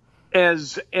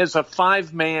as a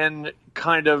 5-man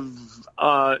kind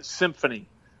of symphony,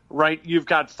 right? You've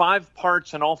got 5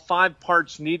 parts, and all 5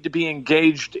 parts need to be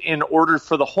engaged in order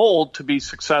for the whole to be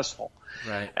successful.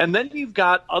 Right. And then you've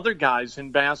got other guys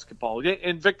in basketball.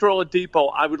 And Victor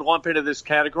Oladipo, I would lump into this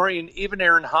category, and even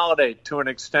Aaron Holiday to an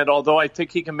extent, although I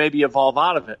think he can maybe evolve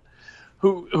out of it,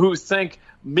 who think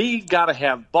me got to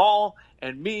have ball,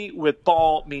 and me with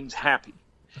ball means happy.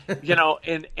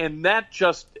 And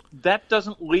that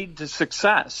doesn't lead to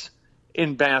success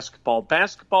in basketball.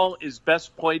 Basketball is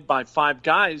best played by 5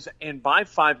 guys, and by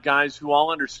 5 guys who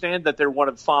all understand that they're one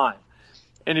of 5.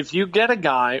 And if you get a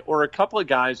guy or a couple of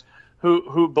guys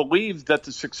who believe that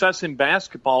the success in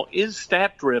basketball is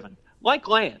stat driven, like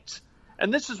Lance.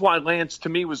 And this is why Lance, to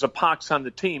me, was a pox on the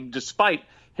team, despite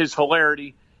his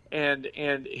hilarity and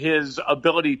his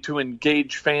ability to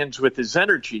engage fans with his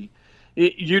energy.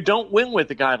 You don't win with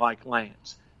a guy like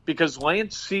Lance, because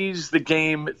Lance sees the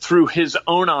game through his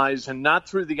own eyes and not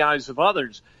through the eyes of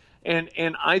others. And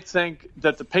I think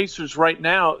that the Pacers right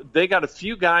now, they got a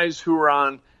few guys who are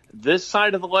on this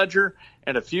side of the ledger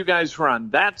and a few guys who are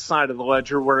on that side of the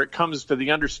ledger where it comes to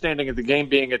the understanding of the game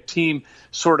being a team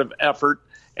sort of effort.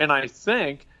 And I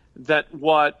think that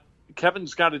what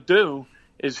Kevin's got to do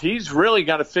is he's really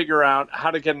got to figure out how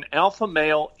to get an alpha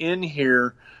male in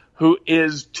here who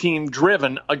is team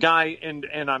driven, a guy, and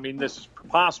I mean, this is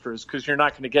preposterous because you're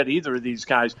not going to get either of these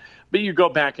guys, but you go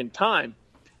back in time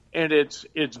and it's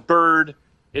Bird,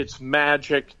 it's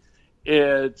Magic,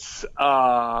 it's,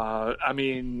 Kawhi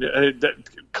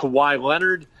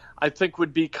Leonard, I think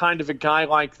would be kind of a guy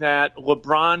like that.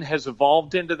 LeBron has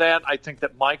evolved into that. I think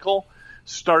that Michael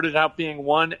started out being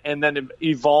one and then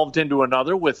evolved into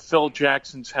another with Phil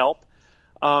Jackson's help.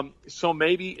 So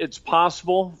maybe it's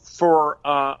possible for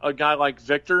a guy like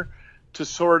Victor to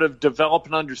sort of develop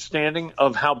an understanding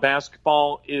of how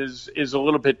basketball is a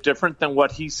little bit different than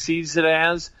what he sees it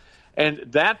as. And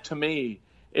that, to me,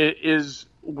 is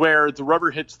where the rubber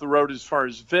hits the road as far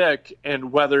as Vic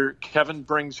and whether Kevin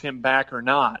brings him back or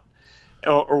not,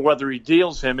 or whether he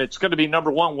deals him. It's going to be,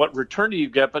 number one, what return do you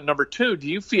get? But number two, do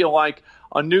you feel like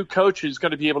a new coach is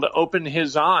going to be able to open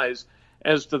his eyes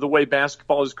as to the way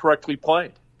basketball is correctly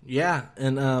played? Yeah,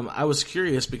 and I was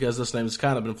curious because this name has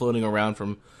kind of been floating around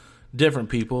from different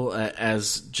people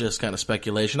as just kind of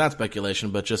speculation. Not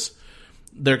speculation, but just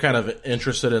they're kind of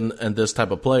interested in this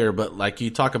type of player. But like you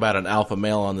talk about an alpha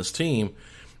male on this team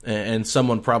and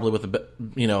someone probably with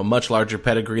a much larger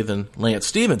pedigree than Lance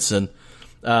Stevenson.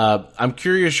 I'm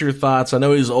curious your thoughts. I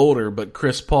know he's older, but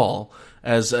Chris Paul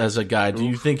as a guy, do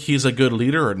you think he's a good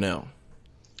leader or no?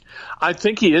 I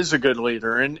think he is a good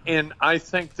leader, and I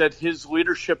think that his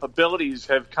leadership abilities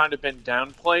have kind of been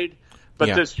downplayed,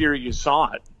 but This year you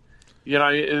saw it.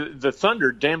 The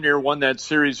Thunder damn near won that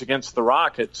series against the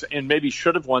Rockets and maybe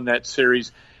should have won that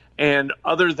series. And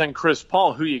other than Chris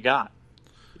Paul, who you got?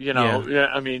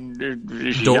 I mean,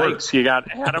 yikes, you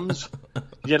got Adams,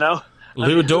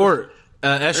 Lou Dort.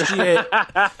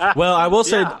 SGA. Well, I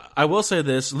will say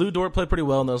this: Lou Dort played pretty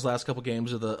well in those last couple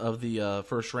games of the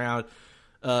first round.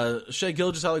 Shai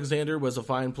Gilgeous-Alexander was a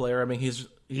fine player. I mean, he's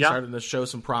starting to show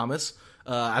some promise.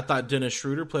 I thought Dennis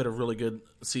Schroeder played a really good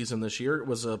season this year. It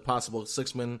was a possible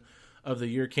Six-Man of the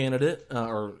Year candidate,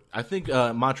 or I think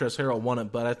Montrezl Harrell won it,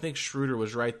 but I think Schroeder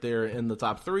was right there in the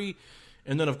top three.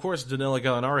 And then, of course, Danilo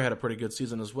Gallinari had a pretty good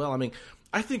season as well. I mean,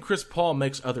 I think Chris Paul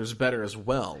makes others better as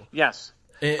well. Yes.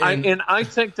 And I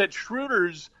think that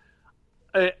Schroeder's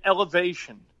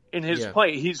elevation in his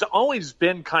play, he's always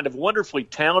been kind of wonderfully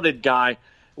talented guy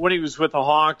when he was with the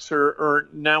Hawks or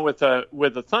now with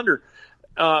the Thunder.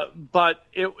 But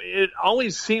it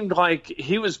always seemed like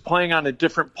he was playing on a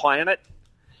different planet.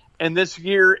 And this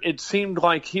year it seemed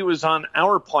like he was on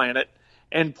our planet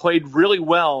and played really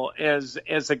well as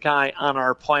a guy on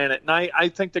our planet. And I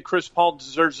think that Chris Paul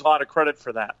deserves a lot of credit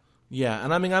for that. Yeah,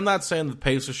 and I mean, I'm not saying the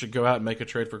Pacers should go out and make a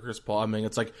trade for Chris Paul. I mean,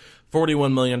 it's like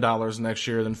 $41 million next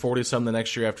year, then 40-something the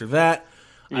next year after that.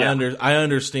 Yeah. I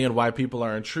understand why people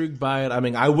are intrigued by it. I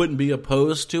mean, I wouldn't be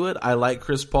opposed to it. I like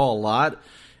Chris Paul a lot.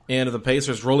 And if the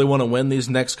Pacers really want to win these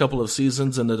next couple of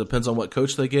seasons, and it depends on what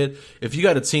coach they get, if you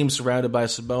got a team surrounded by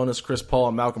Sabonis, Chris Paul,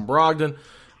 and Malcolm Brogdon,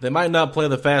 they might not play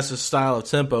the fastest style of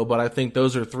tempo, but I think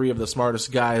those are three of the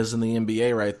smartest guys in the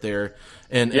NBA right there,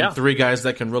 and three guys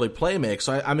that can really play make.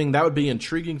 So, I mean, that would be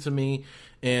intriguing to me,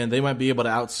 and they might be able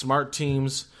to outsmart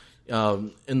teams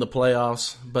in the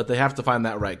playoffs, but they have to find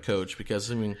that right coach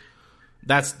because, I mean,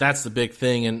 that's the big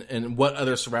thing. And what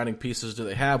other surrounding pieces do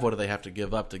they have? What do they have to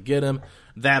give up to get him?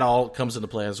 That all comes into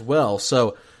play as well.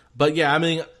 So, but yeah, I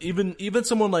mean, even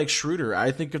someone like Schroeder,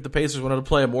 I think if the Pacers wanted to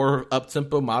play a more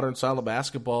up-tempo, modern style of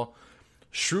basketball,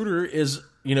 Schroeder is,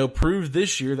 proved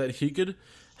this year that he could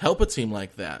help a team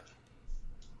like that.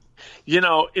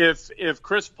 If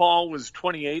Chris Paul was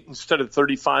 28 instead of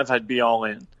 35, I'd be all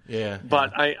in. Yeah.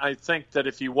 But yeah. I think that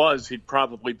if he was, he'd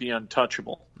probably be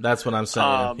untouchable. That's what I'm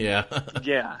saying. Yeah.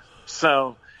 Yeah.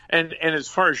 So, and as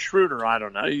far as Schroeder, I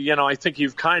don't know. I think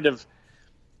you've kind of.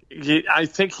 I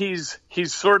think he's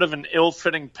sort of an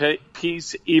ill-fitting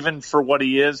piece, even for what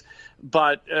he is.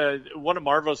 But what a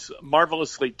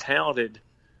marvelously talented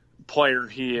player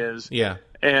he is. Yeah.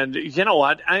 And you know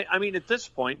what? I mean, at this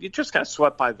point, you just got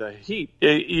swept by the Heat.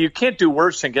 You can't do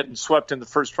worse than getting swept in the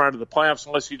first round of the playoffs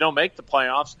unless you don't make the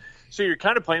playoffs. So you're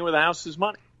kind of playing with the house's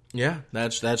money. Yeah,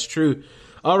 that's true.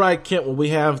 All right, Kent, well, we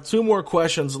have 2 more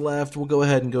questions left. We'll go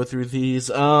ahead and go through these.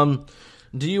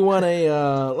 Do you want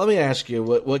let me ask you,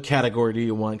 what category do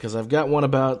you want? Because I've got one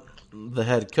about the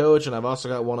head coach, and I've also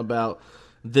got one about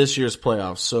this year's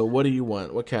playoffs. So what do you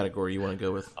want? What category you want to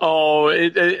go with? Oh,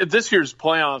 this year's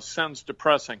playoffs sounds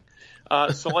depressing.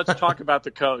 So let's talk about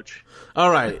the coach. All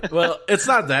right. Well, it's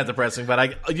not that depressing,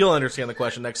 but you'll understand the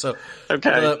question next. So,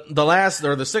 okay. The last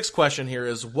or the 6th question here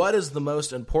is: what is the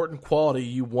most important quality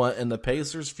you want in the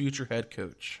Pacers' future head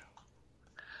coach?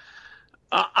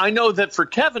 I know that for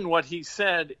Kevin, what he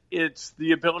said, it's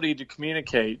the ability to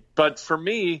communicate. But for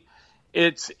me,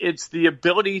 it's the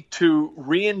ability to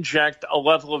re-inject a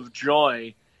level of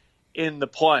joy in the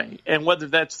play, and whether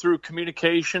that's through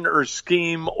communication or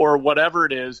scheme or whatever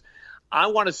it is. I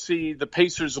want to see the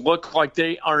Pacers look like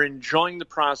they are enjoying the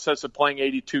process of playing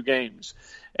 82 games.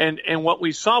 And what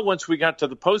we saw once we got to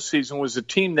the postseason was a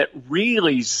team that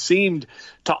really seemed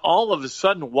to all of a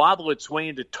sudden wobble its way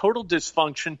into total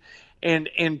dysfunction and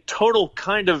total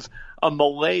kind of a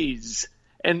malaise.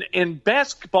 And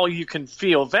basketball you can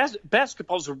feel.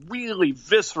 Basketball is a really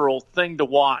visceral thing to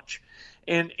watch.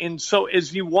 And so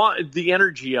as you watch the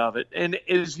energy of it, and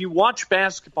as you watch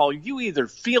basketball, you either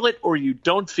feel it or you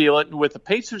don't feel it. And with the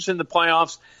Pacers in the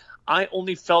playoffs, I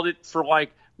only felt it for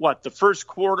the first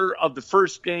quarter of the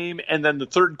first game and then the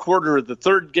third quarter of the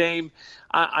third game.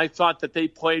 I thought that they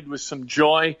played with some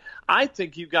joy. I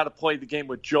think you've got to play the game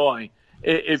with joy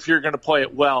if you're going to play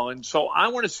it well. And so I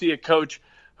want to see a coach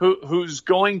who's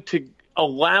going to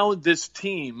allow this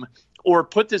team or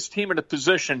put this team in a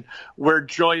position where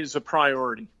joy is a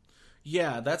priority.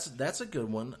 Yeah, that's a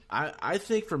good one. I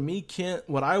think for me, Kent,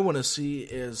 what I want to see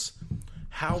is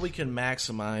how we can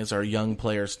maximize our young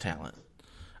players' talent.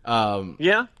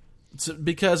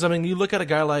 Because, you look at a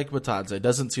guy like Batadze,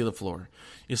 doesn't see the floor.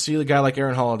 You see the guy like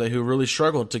Aaron Holiday, who really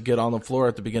struggled to get on the floor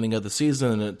at the beginning of the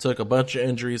season, and it took a bunch of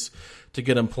injuries to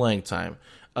get him playing time.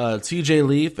 TJ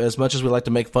Leaf, as much as we like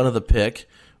to make fun of the pick,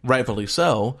 rightfully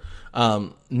so,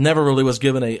 never really was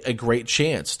given a great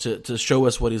chance to show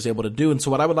us what he's able to do. And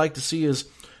so what I would like to see is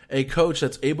a coach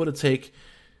that's able to take,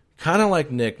 kind of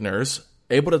like Nick Nurse,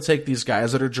 able to take these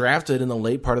guys that are drafted in the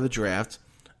late part of the draft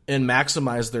and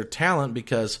maximize their talent,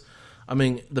 because,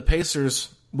 the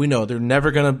Pacers, we know they're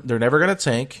never gonna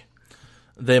tank.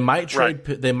 They might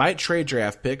trade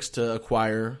draft picks to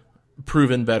acquire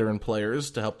proven veteran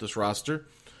players to help this roster.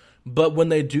 But when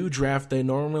they do draft, they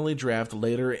normally draft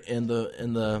later in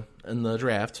the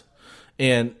draft,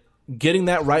 and getting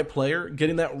that right player,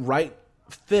 getting that right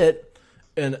fit,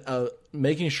 and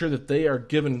making sure that they are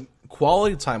given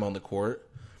quality time on the court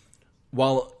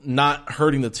while not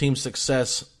hurting the team's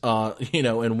success,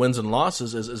 in wins and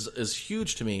losses is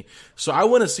huge to me. So I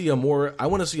want to see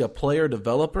a player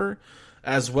developer,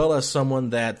 as well as someone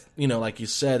that, like you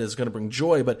said, is going to bring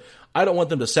joy, but I don't want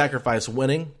them to sacrifice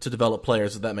winning to develop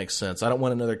players, if that makes sense. I don't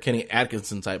want another Kenny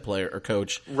Atkinson type player or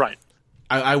coach. Right.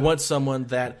 I want someone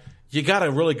that you got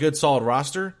a really good, solid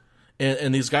roster,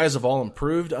 and these guys have all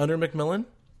improved under McMillan,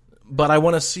 but I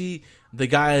want to see the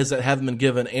guys that haven't been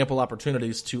given ample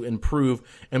opportunities to improve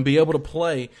and be able to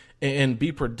play and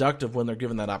be productive when they're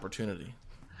given that opportunity.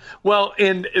 Well,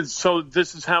 and so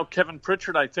this is how Kevin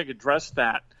Pritchard, I think, addressed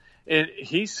that. And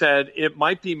he said it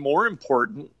might be more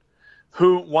important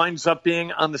who winds up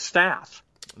being on the staff.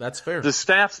 That's fair. The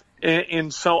staff,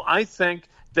 and so I think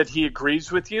that he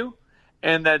agrees with you,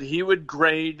 and that he would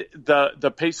grade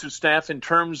the Pacers staff in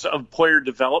terms of player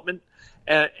development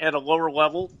at a lower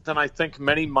level than I think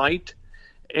many might.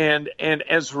 And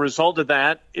as a result of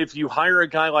that, if you hire a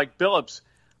guy like Billups,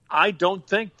 I don't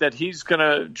think that he's going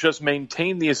to just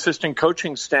maintain the assistant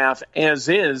coaching staff as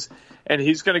is, and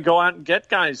he's going to go out and get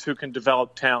guys who can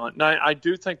develop talent. And I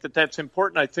do think that that's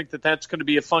important. I think that that's going to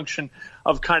be a function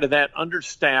of kind of that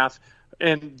understaff,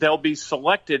 and they'll be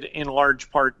selected in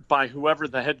large part by whoever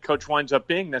the head coach winds up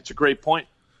being. That's a great point.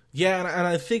 Yeah, and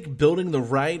I think building the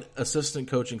right assistant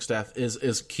coaching staff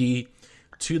is key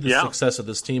to the success of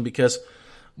this team, because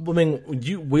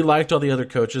we liked all the other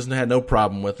coaches and had no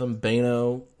problem with them.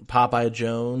 Bano, Popeye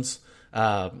Jones,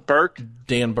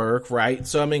 Dan Burke, right?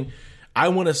 So, I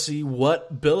want to see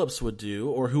what Billups would do,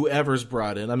 or whoever's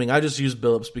brought in. I just use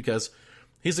Billups because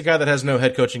he's a guy that has no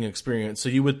head coaching experience. So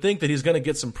you would think that he's going to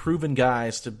get some proven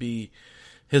guys to be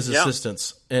his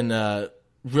assistants and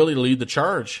really lead the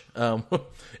charge.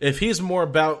 If he's more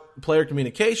about player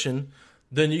communication,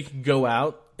 then you can go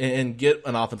out and get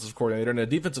an offensive coordinator and a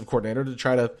defensive coordinator to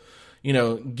try to,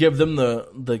 give them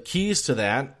the keys to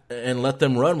that and let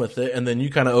them run with it, and then you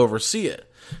kind of oversee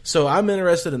it. So I'm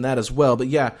interested in that as well. But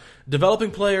yeah,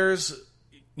 developing players,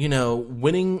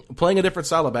 playing a different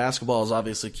style of basketball is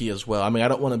obviously key as well. I mean, I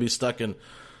don't want to be stuck in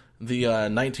the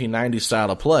 1990s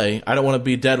style of play. I don't want to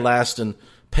be dead last in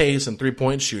pace and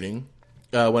 3-point shooting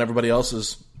when everybody else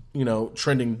is,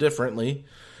 trending differently.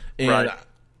 And right.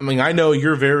 I mean, I know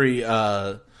you're very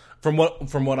from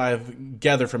what I've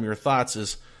gathered from your thoughts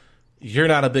is you're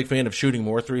not a big fan of shooting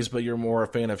more threes, but you're more a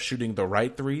fan of shooting the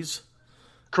right threes.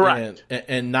 Correct.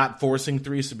 And not forcing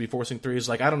threes to be forcing threes.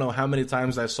 Like, I don't know how many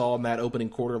times I saw in that opening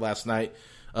quarter last night,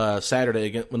 Saturday,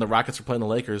 again, when the Rockets were playing the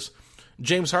Lakers,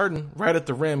 James Harden right at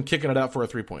the rim kicking it out for a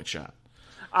 3-point shot.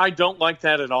 I don't like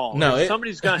that at all. No, if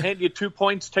somebody's going to hand you 2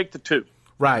 points, take the 2.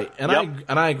 Right, and Yep.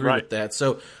 I agree Right. with that.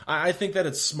 So I think that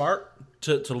it's smart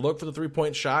to look for the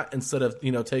 3-point shot instead of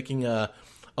taking a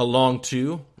long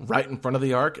 2 right in front of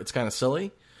the arc. It's kind of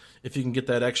silly if you can get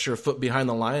that extra foot behind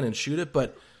the line and shoot it,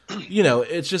 but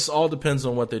it just all depends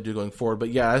on what they do going forward. But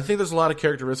yeah, I think there's a lot of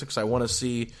characteristics I want to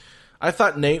see. I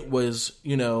thought Nate was,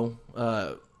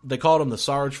 they called him the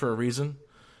Sarge for a reason.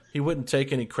 He wouldn't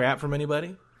take any crap from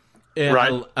anybody, and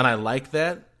Right. I like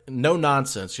that. No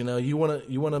nonsense. You want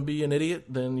to be an idiot,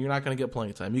 then you're not going to get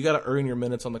playing time. You got to earn your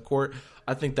minutes on the court.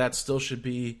 I think that still should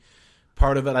be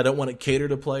part of it. I don't want to cater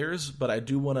to players, but I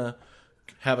do want to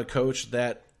have a coach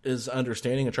that is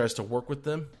understanding and tries to work with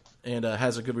them and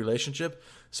has a good relationship,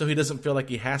 so he doesn't feel like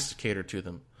he has to cater to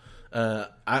them.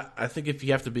 I think if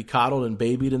you have to be coddled and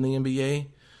babied in the NBA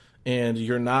and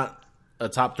you're not a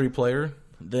top 3 player,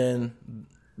 then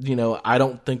I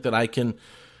don't think that I can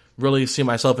really see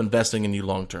myself investing in you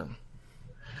long term.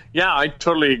 Yeah, I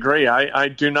totally agree. I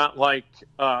do not like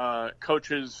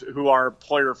coaches who are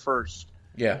player first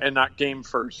and not game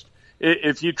first.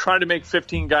 If you try to make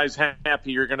 15 guys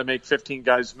happy, you're going to make 15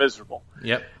 guys miserable.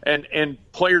 Yep.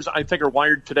 And players, I think, are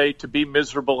wired today to be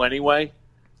miserable anyway.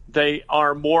 They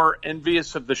are more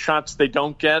envious of the shots they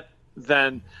don't get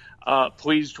than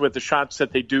pleased with the shots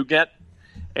that they do get.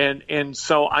 And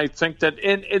so I think that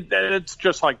it's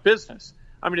just like business.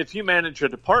 I mean, if you manage a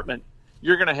department,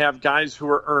 you're going to have guys who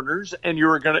are earners, and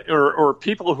you're going to or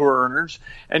people who are earners,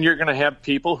 and you're going to have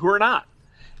people who are not.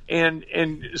 And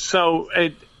so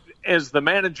as the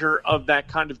manager of that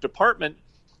kind of department,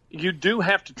 you do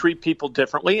have to treat people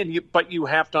differently, but you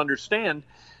have to understand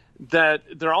that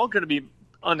they're all going to be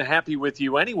unhappy with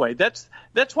you anyway. That's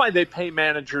why they pay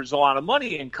managers a lot of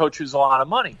money and coaches a lot of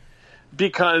money,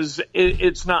 because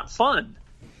it's not fun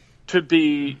to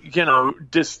be,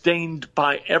 disdained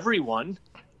by everyone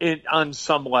on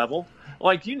some level.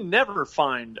 Like, you never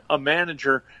find a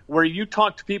manager where you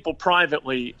talk to people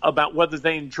privately about whether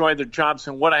they enjoy their jobs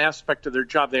and what aspect of their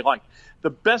job they like. The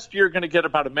best you're going to get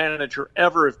about a manager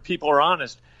ever, if people are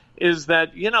honest, is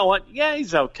that, yeah,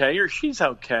 he's okay or she's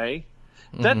okay.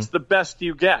 Mm-hmm. That's the best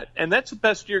you get. And that's the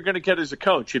best you're going to get as a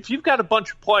coach. If you've got a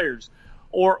bunch of players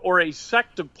or a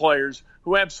sect of players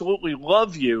who absolutely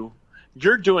love you,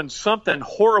 you're doing something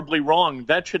horribly wrong.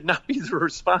 That should not be the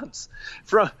response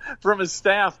from a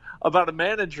staff about a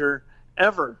manager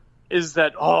ever, is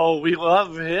that, oh, we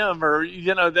love him or,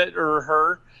 that or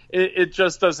her. It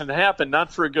just doesn't happen,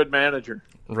 not for a good manager.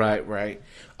 Right.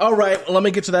 All right, well, let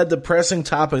me get to that depressing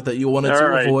topic that you wanted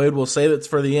to avoid. We'll save it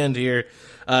for the end here.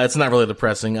 It's not really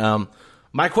depressing.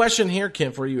 My question here,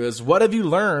 Kent, for you is, what have you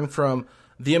learned from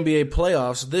the NBA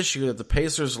playoffs this year that the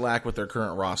Pacers lack with their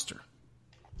current roster?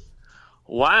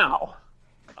 Wow.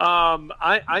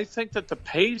 I think that the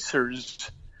Pacers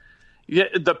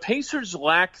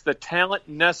lack the talent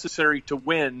necessary to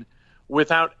win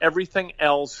without everything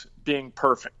else being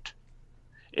perfect,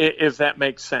 if that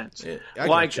makes sense. Yeah,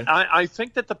 I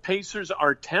think that the Pacers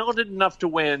are talented enough to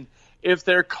win if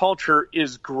their culture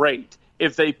is great,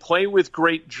 if they play with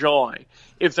great joy,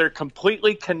 if they're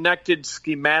completely connected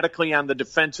schematically on the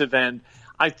defensive end.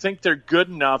 I think they're good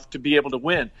enough to be able to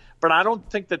win. But I don't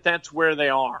think that that's where they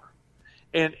are.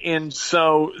 And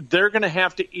so they're going to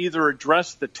have to either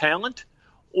address the talent,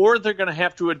 or they're going to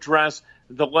have to address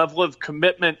the level of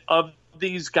commitment of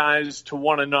these guys to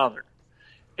one another.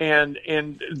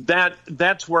 And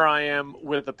that's where I am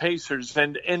with the Pacers.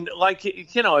 And like,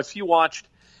 if you watched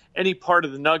any part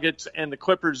of the Nuggets and the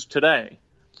Clippers today,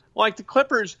 like the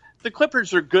Clippers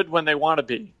are good when they want to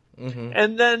be. Mm-hmm.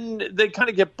 And then they kind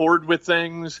of get bored with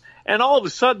things, and all of a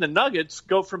sudden the Nuggets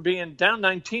go from being down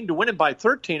 19 to winning by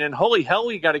 13, and holy hell,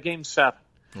 we got a game 7.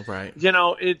 Right.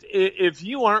 If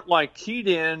you aren't like keyed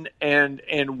in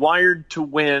and wired to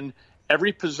win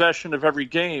every possession of every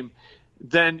game,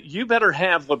 then you better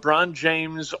have LeBron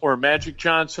James or Magic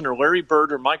Johnson or Larry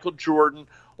Bird or Michael Jordan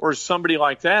or somebody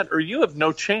like that, or you have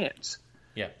no chance.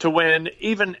 Yeah. To win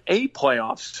even a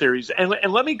playoff series. And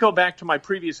let me go back to my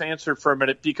previous answer for a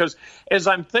minute, because as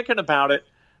I'm thinking about it,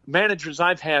 managers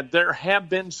I've had, there have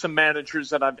been some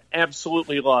managers that I've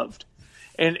absolutely loved.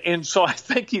 And so I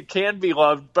think you can be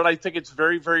loved, but I think it's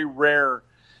very, very rare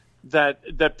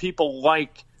that people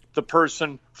like the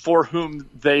person for whom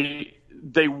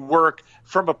they work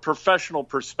from a professional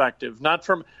perspective. Not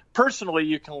from personally,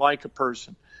 you can like a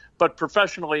person, but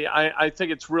professionally, I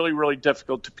think it's really, really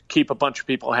difficult to keep a bunch of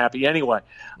people happy. Anyway,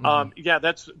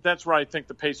 that's where I think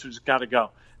the Pacers got to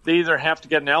go. They either have to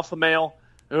get an alpha male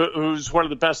who's one of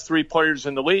the best 3 players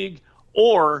in the league,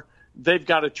 or they've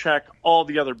got to check all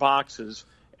the other boxes.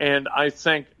 And I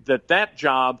think that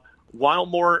job,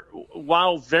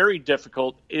 while very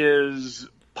difficult, is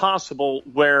possible,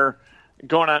 where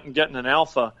going out and getting an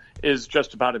alpha is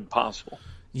just about impossible.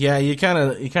 Yeah, you kind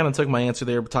of took my answer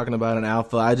there talking about an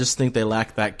alpha. I just think they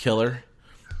lack that killer.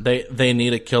 They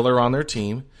need a killer on their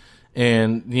team.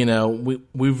 And,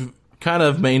 we've kind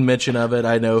of made mention of it.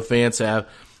 I know fans have.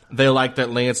 They like that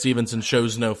Lance Stevenson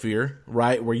shows no fear,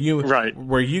 right? Where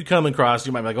you come across,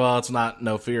 you might be like, well, it's not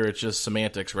no fear, it's just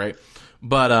semantics, right?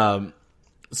 But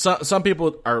some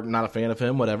people are not a fan of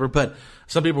him, whatever, but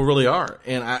some people really are.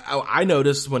 And I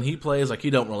noticed when he plays, like, he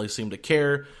don't really seem to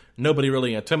care. Nobody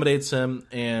really intimidates him,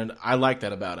 and I like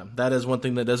that about him. That is one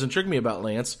thing that does intrigue me about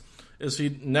Lance, is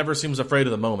he never seems afraid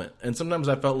of the moment. And sometimes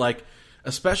I felt like,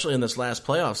 especially in this last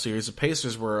playoff series, the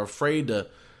Pacers were afraid to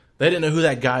 – they didn't know who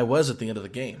that guy was at the end of the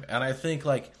game. And I think,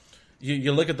 like,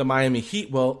 you look at the Miami Heat,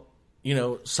 well,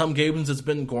 some games it's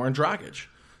been Goran Dragic.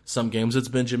 Some games it's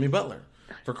been Jimmy Butler.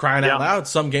 For crying out loud,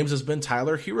 some games it's been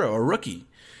Tyler Hero, a rookie.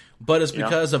 But it's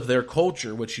because of their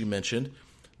culture, which you mentioned.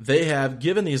 They have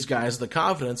given these guys the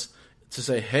confidence to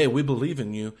say, hey, we believe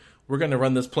in you. We're going to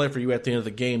run this play for you at the end of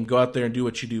the game. Go out there and do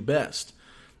what you do best.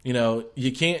 You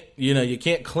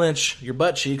can't clench your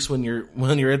butt cheeks when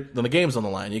the game's on the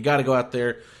line. You got to go out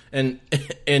there and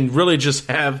really just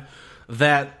have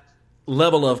that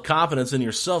level of confidence in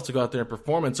yourself to go out there and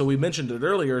perform. And so we mentioned it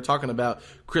earlier, talking about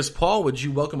Chris Paul. Would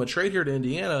you welcome a trade here to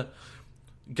Indiana?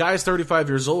 Guy's 35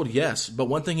 years old, yes, but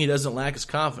one thing he doesn't lack is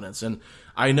confidence. And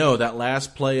I know that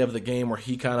last play of the game where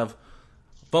he kind of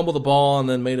fumbled the ball and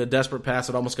then made a desperate pass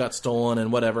that almost got stolen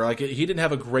and whatever. Like, he didn't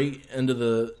have a great end of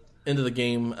the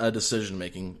game decision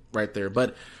making right there.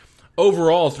 But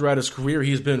overall, throughout his career,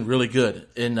 he's been really good.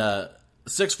 And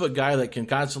 6-foot guy that can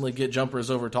constantly get jumpers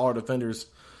over taller defenders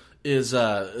is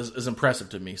impressive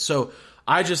to me. So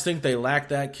I just think they lack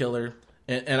that killer.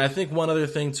 And I think one other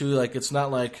thing too, like, it's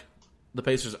not like the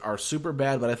Pacers are super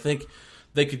bad, but I think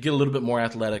they could get a little bit more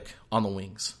athletic on the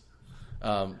wings.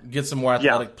 Get some more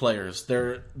athletic players.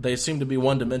 They seem to be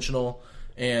one-dimensional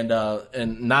and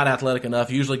not athletic enough.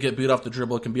 Usually get beat off the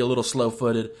dribble. Can be a little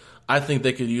slow-footed. I think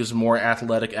they could use more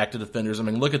athletic, active defenders. I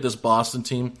mean, look at this Boston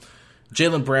team.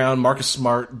 Jaylen Brown, Marcus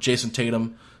Smart, Jason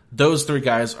Tatum. Those 3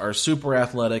 guys are super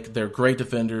athletic. They're great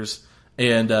defenders.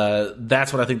 And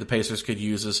that's what I think the Pacers could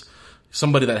use, is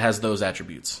somebody that has those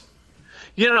attributes.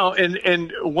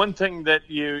 And one thing that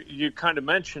you kind of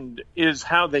mentioned is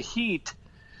how the Heat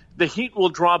will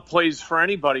draw plays for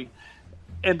anybody,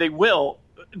 and they will.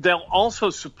 They'll also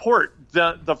support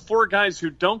the 4 guys who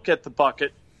don't get the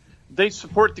bucket. They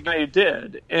support the guy who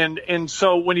did. And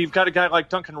so when you've got a guy like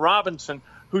Duncan Robinson,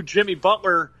 who Jimmy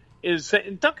Butler is,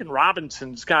 and Duncan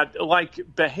Robinson's got, like,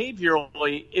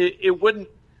 behaviorally,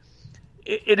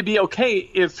 it'd be okay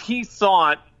if he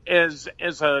thought, as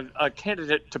a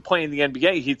candidate to play in the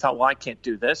NBA, he thought, well, I can't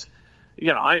do this.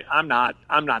 I'm not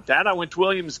that. I went to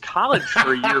Williams College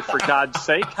for a year, for God's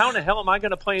sake. How in the hell am I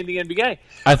going to play in the NBA?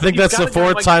 I think that's the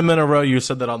 4th time in a row you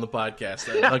said that on the podcast,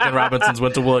 that Duncan Robinson's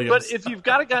went to Williams. But if you've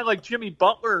got a guy like Jimmy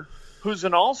Butler, who's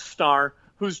an all-star,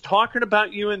 who's talking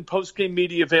about you in post-game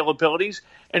media availabilities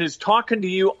and is talking to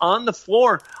you on the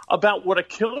floor about what a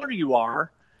killer you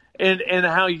are and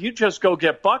how you just go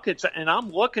get buckets, and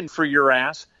I'm looking for your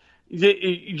ass,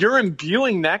 you're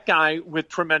imbuing that guy with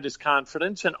tremendous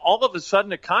confidence, and all of a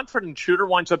sudden a confident shooter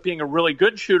winds up being a really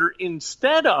good shooter,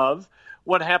 instead of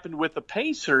what happened with the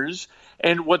Pacers.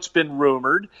 And what's been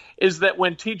rumored is that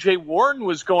when T.J. Warren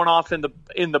was going off in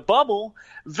the bubble,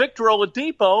 Victor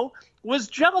Oladipo was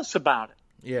jealous about it.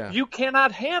 Yeah. You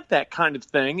cannot have that kind of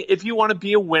thing if you want to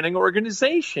be a winning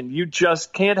organization. You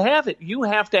just can't have it. You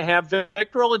have to have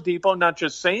Victor Oladipo not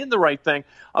just saying the right thing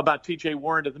about T.J.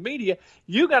 Warren to the media.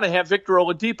 You got to have Victor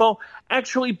Oladipo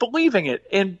actually believing it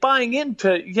and buying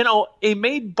into, a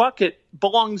made bucket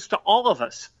belongs to all of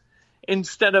us.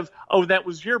 Instead of, oh, that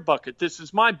was your bucket, this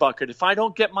is my bucket. If I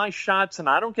don't get my shots and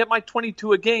I don't get my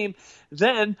 22 a game,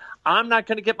 then I'm not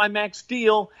going to get my max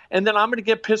deal, and then I'm going to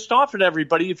get pissed off at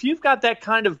everybody. If you've got that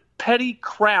kind of petty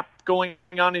crap going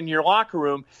on in your locker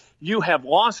room, you have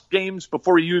lost games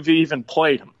before you've even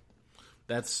played them.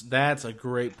 That's a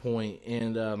great point.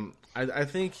 And I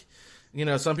think,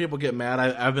 some people get mad.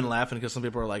 I've been laughing because some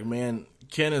people are like, man,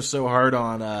 Ken is so hard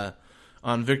on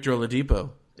Victor Oladipo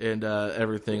and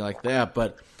everything like that.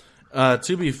 But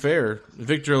to be fair,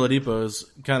 Victor Oladipo has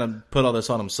kind of put all this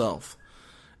on himself.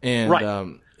 And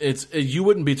right. You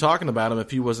wouldn't be talking about him if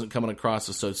he wasn't coming across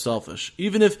as so selfish.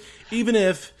 Even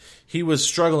if he was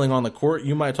struggling on the court,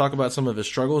 you might talk about some of his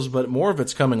struggles, but more of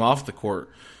it's coming off the court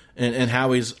and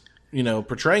how he's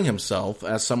portraying himself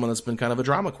as someone that's been kind of a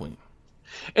drama queen.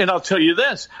 And I'll tell you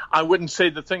this, I wouldn't say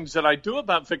the things that I do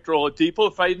about Victor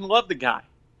Oladipo if I didn't love the guy.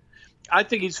 I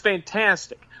think he's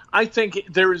fantastic. I think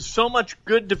there is so much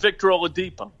good to Victor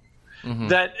Oladipo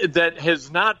that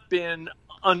has not been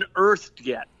unearthed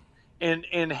yet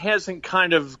and hasn't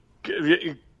kind of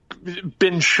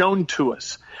been shown to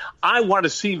us. I want to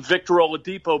see Victor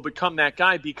Oladipo become that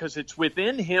guy because it's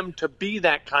within him to be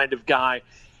that kind of guy.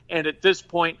 And at this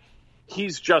point,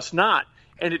 he's just not.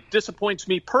 And it disappoints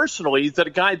me personally that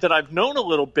a guy that I've known a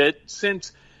little bit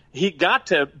since he got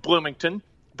to Bloomington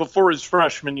before his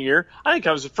freshman year, I think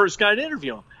I was the first guy to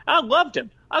interview him. I loved him.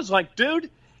 I was like,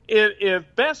 dude,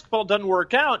 if basketball doesn't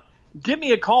work out, give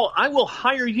me a call. I will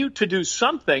hire you to do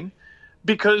something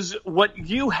because what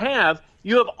you have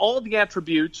all the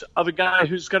attributes of a guy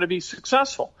who's going to be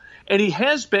successful. And he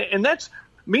has been, and that's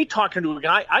me talking to a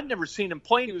guy. I'd never seen him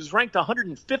play. He was ranked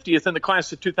 150th in the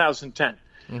class of 2010,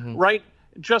 right?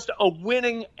 Just a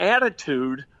winning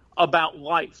attitude about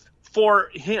life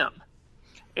for him.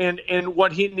 And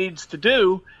what he needs to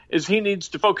do is he needs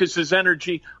to focus his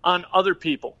energy on other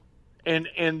people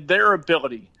and their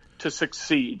ability to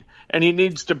succeed. And he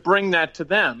needs to bring that to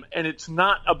them. And it's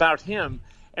not about him.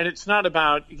 And it's not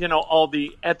about, all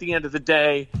the, at the end of the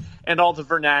day, and all the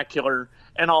vernacular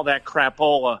and all that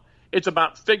crapola. It's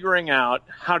about figuring out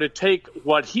how to take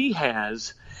what he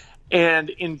has and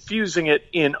infusing it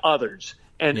in others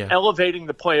and elevating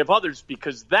the play of others,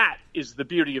 because that is the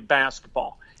beauty of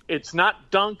basketball. It's not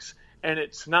dunks, and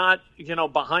it's not,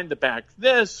 behind the back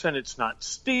this, and it's not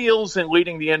steals and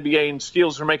leading the NBA in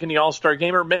steals or making the All-Star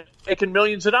game or making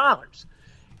millions of dollars.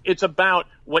 It's about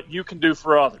what you can do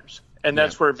for others. And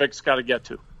that's where Vic's got to get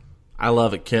to. I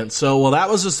love it, Kent. So, that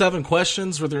was the 7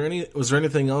 questions. Was there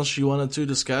anything else you wanted to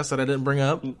discuss that I didn't bring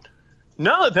up?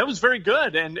 No, that was very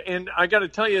good. And I got to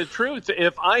tell you the truth.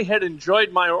 If I had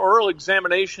enjoyed my oral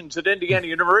examinations at Indiana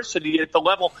University at the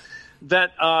level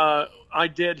that I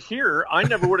did here, I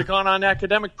never would have gone on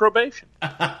academic probation.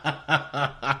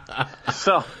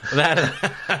 So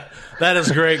that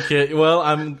is great, Kit. Well,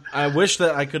 I wish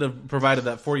that I could have provided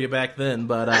that for you back then,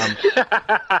 but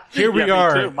here we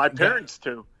are. Me too. My parents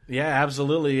too. Yeah,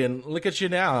 absolutely. And look at you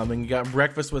now. I mean, you got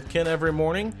breakfast with Kent every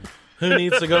morning. Who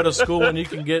needs to go to school when you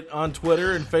can get on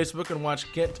Twitter and Facebook and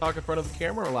watch Kent talk in front of the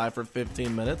camera live for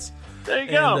 15 minutes? There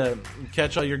you go. And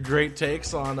catch all your great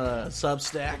takes on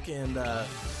Substack and,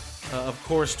 of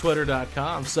course,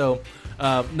 Twitter.com. So,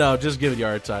 no, just give it your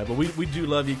hard time. But we do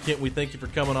love you, Kent. We thank you for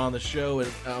coming on the show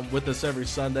and with us every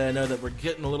Sunday. I know that we're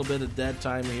getting a little bit of dead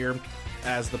time here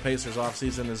as the Pacers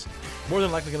offseason is more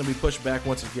than likely going to be pushed back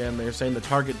once again. They're saying the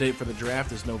target date for the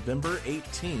draft is November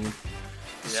 18th.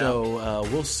 Yeah. So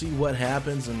we'll see what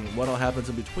happens and what all happens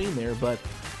in between there. But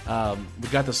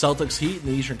we've got the Celtics Heat in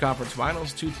the Eastern Conference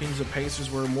Finals. 2 teams of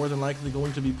Pacers were more than likely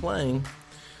going to be playing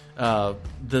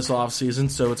this offseason.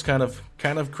 So it's kind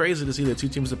of crazy to see that 2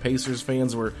 teams of Pacers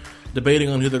fans were debating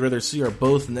on who they'd rather see are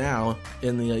both now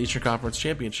in the Eastern Conference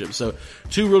Championship. So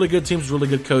 2 really good teams, really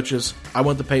good coaches. I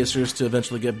want the Pacers to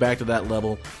eventually get back to that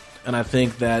level. And I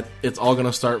think that it's all going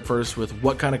to start first with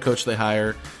what kind of coach they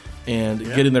hire and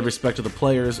getting the respect of the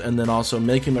players, and then also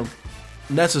making the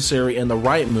necessary and the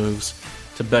right moves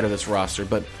to better this roster.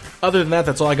 But other than that,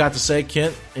 that's all I got to say,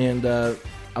 Kent. And I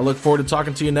look forward to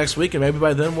talking to you next week, and maybe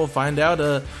by then we'll find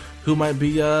out who might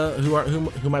be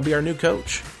who might be our new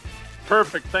coach.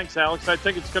 Perfect. Thanks, Alex. I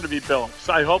think it's going to be Billups.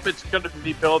 I hope it's going to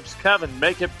be Billups. Kevin,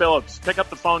 make it Billups. Pick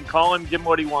up the phone, call him, give him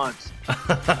what he wants.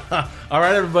 All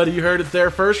right, everybody, you heard it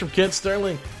there first from Kent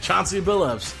Sterling, Chauncey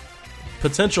Billups,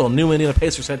 potential new Indiana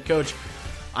Pacers head coach.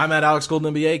 I'm at Alex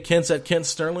Golden NBA. Kent's at Kent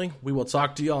Sterling. We will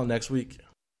talk to you all next week.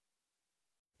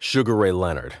 Sugar Ray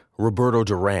Leonard, Roberto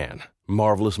Duran,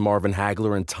 Marvelous Marvin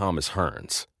Hagler, and Thomas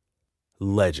Hearns.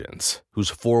 Legends,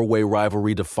 whose 4-way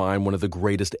rivalry defined one of the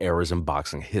greatest eras in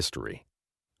boxing history.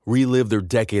 Relive their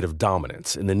decade of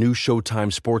dominance in the new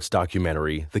Showtime sports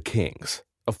documentary, The Kings,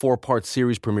 a 4-part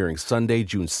series premiering Sunday,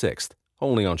 June 6th,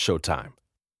 only on Showtime.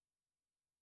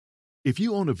 If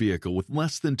you own a vehicle with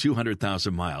less than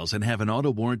 200,000 miles and have an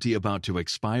auto warranty about to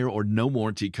expire or no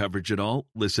warranty coverage at all,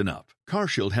 listen up.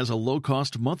 CarShield has a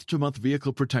low-cost month-to-month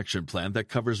vehicle protection plan that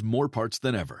covers more parts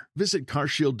than ever. Visit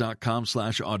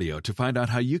carshield.com/audio to find out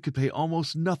how you could pay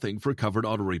almost nothing for covered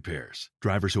auto repairs.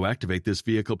 Drivers who activate this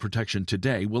vehicle protection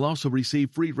today will also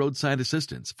receive free roadside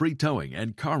assistance, free towing,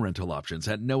 and car rental options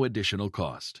at no additional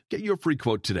cost. Get your free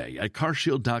quote today at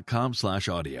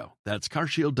carshield.com/audio. That's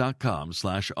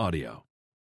carshield.com/audio.